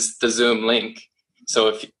takes is the Zoom link. So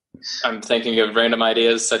if I'm thinking of random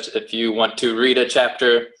ideas, such if you want to read a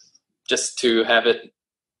chapter, just to have it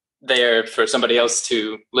there for somebody else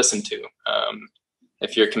to listen to.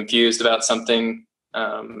 If you're confused about something,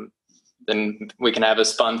 then we can have a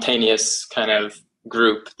spontaneous kind of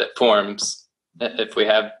group that forms. If we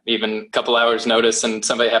have even a couple hours notice and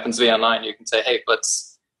somebody happens to be online, you can say, hey,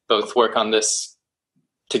 let's both work on this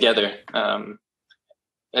together.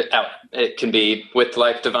 It can be with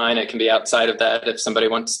Life Divine. It can be outside of that. If somebody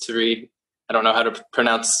wants to read, I don't know how to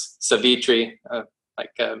pronounce Savitri,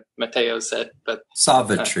 like Matteo said, but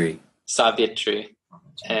Savitri. Savitri.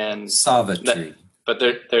 And Savitri. But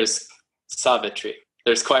there's Savitri.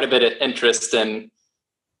 There's quite a bit of interest in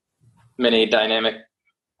many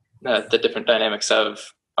the different dynamics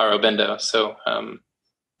of Aurobindo. So I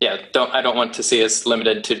don't want to see us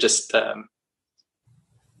limited to just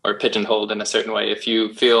or pigeonholed in a certain way. If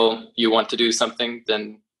you feel you want to do something,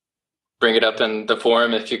 then bring it up in the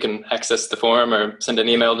forum if you can access the forum, or send an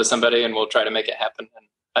email to somebody and we'll try to make it happen. And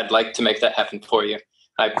I'd like to make that happen for you.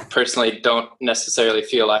 I personally don't necessarily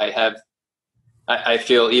feel I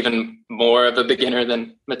feel even more of a beginner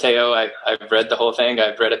than Matteo. I've read the whole thing.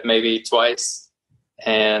 I've read it maybe twice,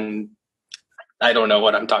 and I don't know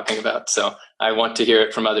what I'm talking about. So I want to hear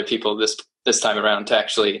it from other people this time around to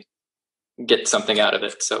actually get something out of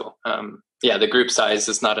it. So the group size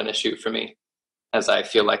is not an issue for me, as I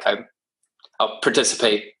feel like I'll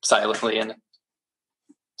participate silently in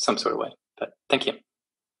some sort of way. But thank you.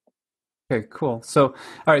 Okay, cool. So,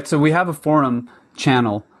 all right. So we have a forum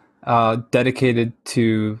channel dedicated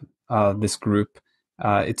to this group.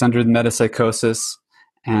 It's under the metapsychosis,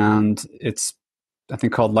 and it's, I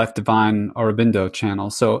think, called Life Divine Aurobindo channel.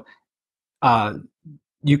 So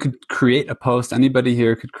you could create a post. Anybody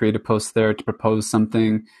here could create a post there to propose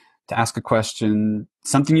something, to ask a question,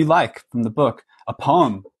 something you like from the book, a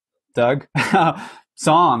poem, Doug,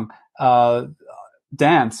 song,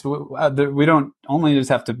 dance. We don't only just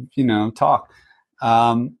have to, talk.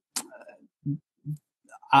 I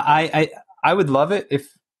would love it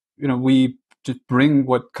if, we just bring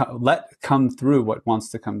let come through what wants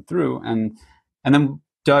to come through. And then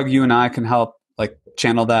Doug, you and I can help like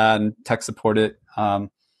channel that and tech support it. I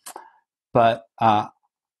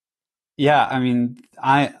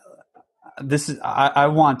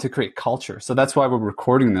want to create culture. So that's why we're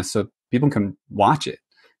recording this, so people can watch it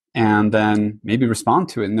and then maybe respond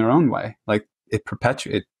to it in their own way. Like it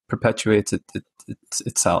perpetuates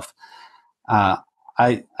itself.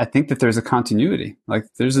 I think that there's a continuity, like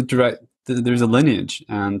there's a lineage,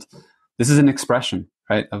 and this is an expression,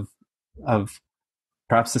 right, of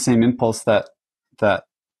perhaps the same impulse that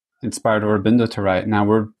inspired Aurobindo to write. Now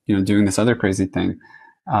we're doing this other crazy thing,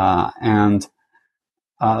 I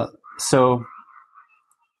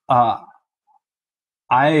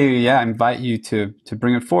invite you to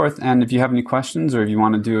bring it forth. And if you have any questions, or if you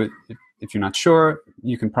want to do it, if you're not sure,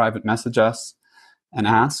 you can private message us and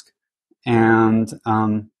ask. And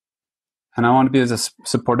I want to be as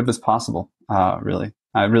supportive as possible. Really,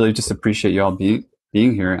 I really just appreciate you all being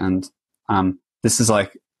here. And this is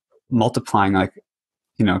like multiplying, like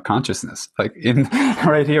consciousness, like in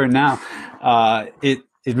right here and now. It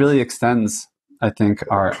really extends, I think,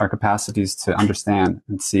 our capacities to understand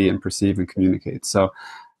and see and perceive and communicate. So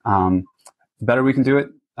the better we can do it,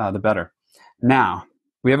 the better. Now,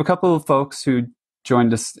 we have a couple of folks who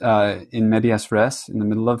joined us in medias res, in the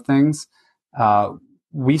middle of things.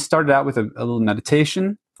 We started out with a little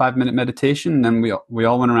meditation, 5-minute meditation, and then we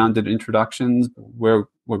all went around, did introductions, where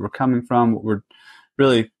we're coming from, what we're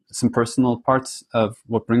really some personal parts of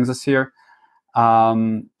what brings us here.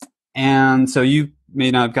 And so you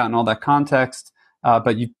may not have gotten all that context.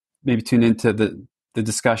 but you maybe tune into the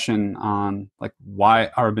discussion on like why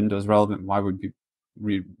Aurobindo is relevant, why would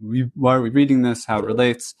why are we reading this, how it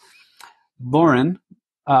relates. Lorin,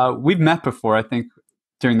 we've met before, I think,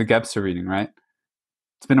 during the Gebser reading, right?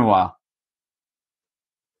 It's been a while.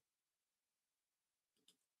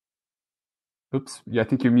 Oops, yeah, I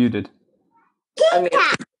think you're muted. I mean,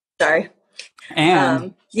 sorry.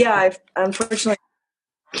 And yeah, I've unfortunately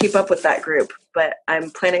keep up with that group, but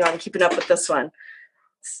I'm planning on keeping up with this one.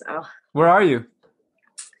 So where are you?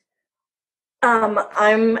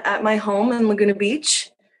 I'm at my home in Laguna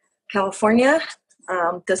Beach, California.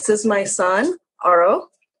 This is my son, Auro.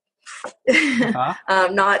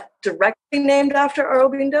 Not directly named after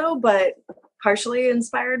Aurobindo, but partially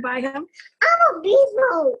inspired by him.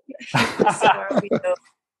 Aurobindo!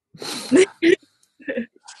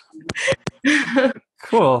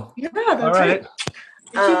 Cool. Yeah, that's all right.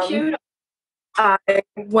 Cute. I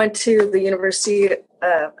went to the university,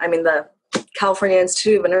 the California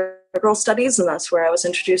Institute of Integral Studies, and that's where I was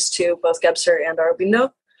introduced to both Gebser and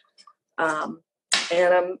Aurobindo.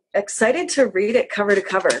 And I'm excited to read it cover to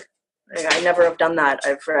cover. I never have done that.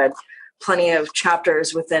 I've read plenty of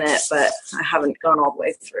chapters within it, but I haven't gone all the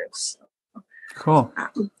way through. So. Cool.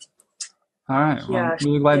 All right. Well, yeah, I'm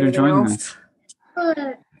really glad you're joining us.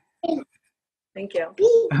 Thank you.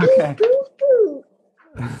 Okay.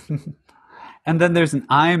 And then there's an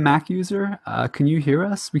iMac user. Can you hear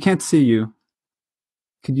us? We can't see you.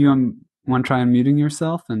 Could you want to try unmuting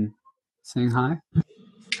yourself and saying hi?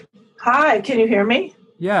 Hi, can you hear me?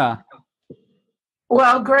 Yeah.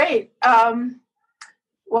 Well, great.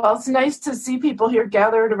 Well, it's nice to see people here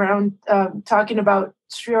gathered around talking about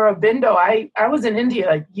Sri Aurobindo. I was in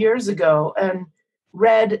India years ago and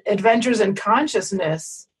read Adventures in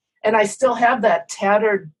Consciousness, and I still have that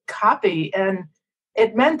tattered copy, and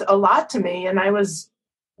it meant a lot to me. And I was,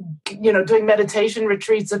 doing meditation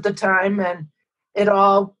retreats at the time, and it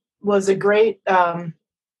all was a great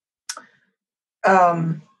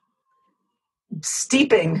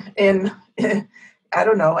steeping in, I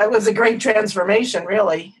don't know, it was a great transformation,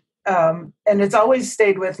 really. And it's always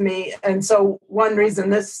stayed with me. And so one reason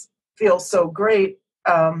this feels so great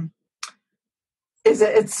is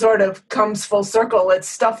it sort of comes full circle. It's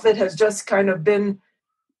stuff that has just kind of been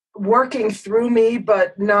working through me,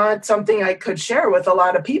 but not something I could share with a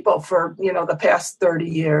lot of people for, the past 30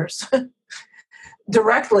 years.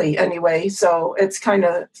 Directly, anyway. So it's kind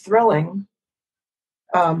of thrilling.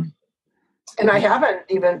 And I haven't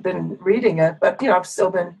even been reading it, but, I've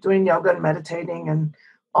still been doing yoga and meditating and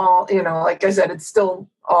all, like I said, it still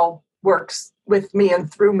all works with me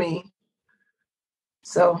and through me.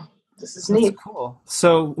 So this is neat. That's cool.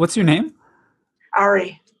 So what's your name?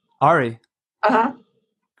 Ari. Uh-huh.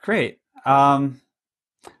 Great. Well,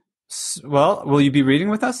 will you be reading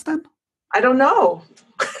with us then? I don't know.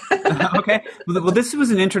 Okay. Well, this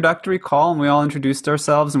was an introductory call, and we all introduced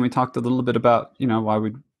ourselves, and we talked a little bit about, why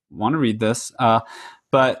we'd want to read this.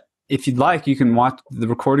 But if you'd like, you can watch the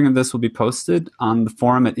recording of this will be posted on the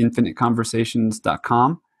forum at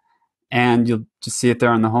infiniteconversations.com, and you'll just see it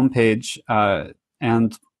there on the homepage.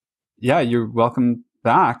 And yeah, you're welcome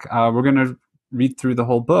back. We're going to read through the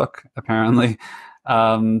whole book, apparently.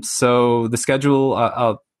 So the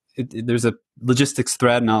schedule, there's a logistics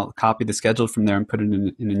thread, and I'll copy the schedule from there and put it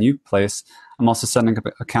in a new place. I'm also setting up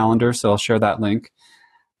a calendar, so I'll share that link.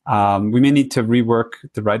 We may need to rework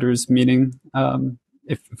the writers' meeting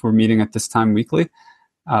if we're meeting at this time weekly,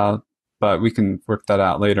 but we can work that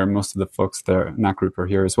out later. Most of the folks there in that group are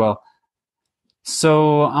here as well.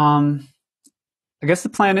 So I guess the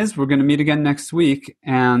plan is we're going to meet again next week,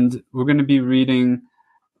 and we're going to be reading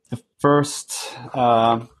the first,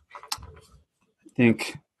 I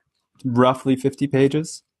think, roughly 50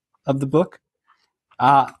 pages of the book.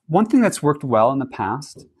 One thing that's worked well in the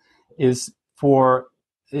past is for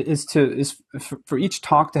each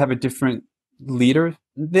talk to have a different leader.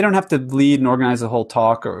 They don't have to lead and organize the whole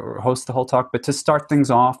talk or host the whole talk, but to start things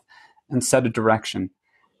off and set a direction,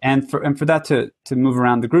 and for that to move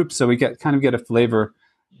around the group, so we get a flavor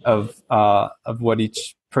of what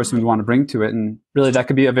each person would want to bring to it. And really, that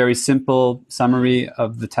could be a very simple summary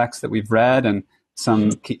of the text that we've read and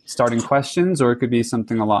some starting questions, or it could be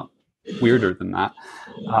something a lot weirder than that,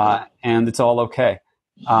 and it's all okay.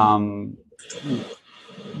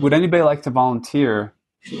 Would anybody like to volunteer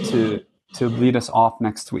to lead us off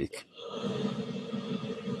next week?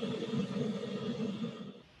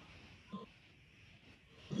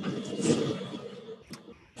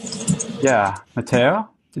 Yeah, Matteo?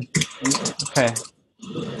 Okay.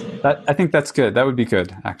 I think that's good. That would be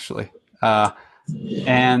good, actually.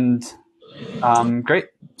 And great.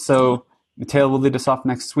 So Matteo will lead us off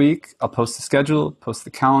next week. I'll post the schedule, post the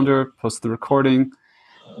calendar, post the recording,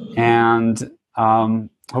 and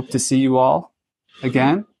hope to see you all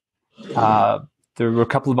again. There were a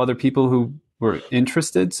couple of other people who were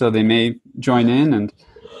interested, so they may join in.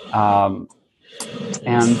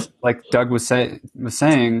 And like Doug was saying,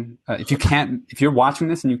 if you're watching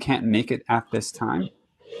this and you can't make it at this time,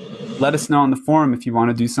 let us know on the forum if you want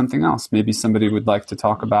to do something else. Maybe somebody would like to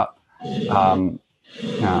talk about a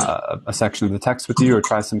section of the text with you, or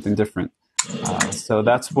try something different. So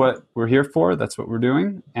that's what we're here for. That's what we're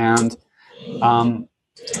doing. And I'll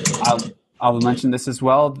mention this as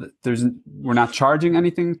well. We're not charging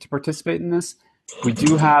anything to participate in this. We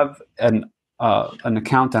do have an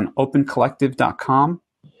account on opencollective.com,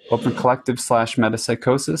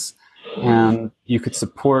 opencollective/metapsychosis, and you could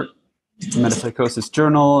support the Metapsychosis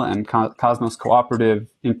Journal and Cosmos Cooperative,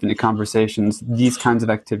 Infinite Conversations, these kinds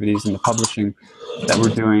of activities in the publishing that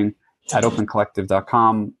we're doing at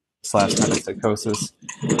opencollective.com/metapsychosis.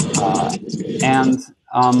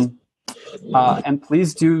 And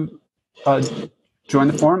please do join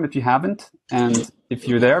the forum if you haven't, and if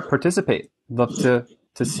you're there, participate. Love to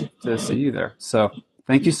see you there. So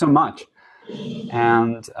thank you so much,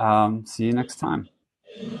 and see you next time.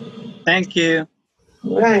 Thank you.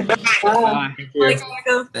 All right. Bye. Bye. Thanks,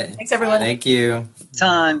 Marco. Thanks, everyone. Thank you.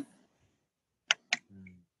 Time.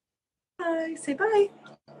 Bye. Say bye.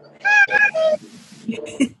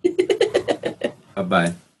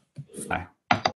 Bye-bye. Bye.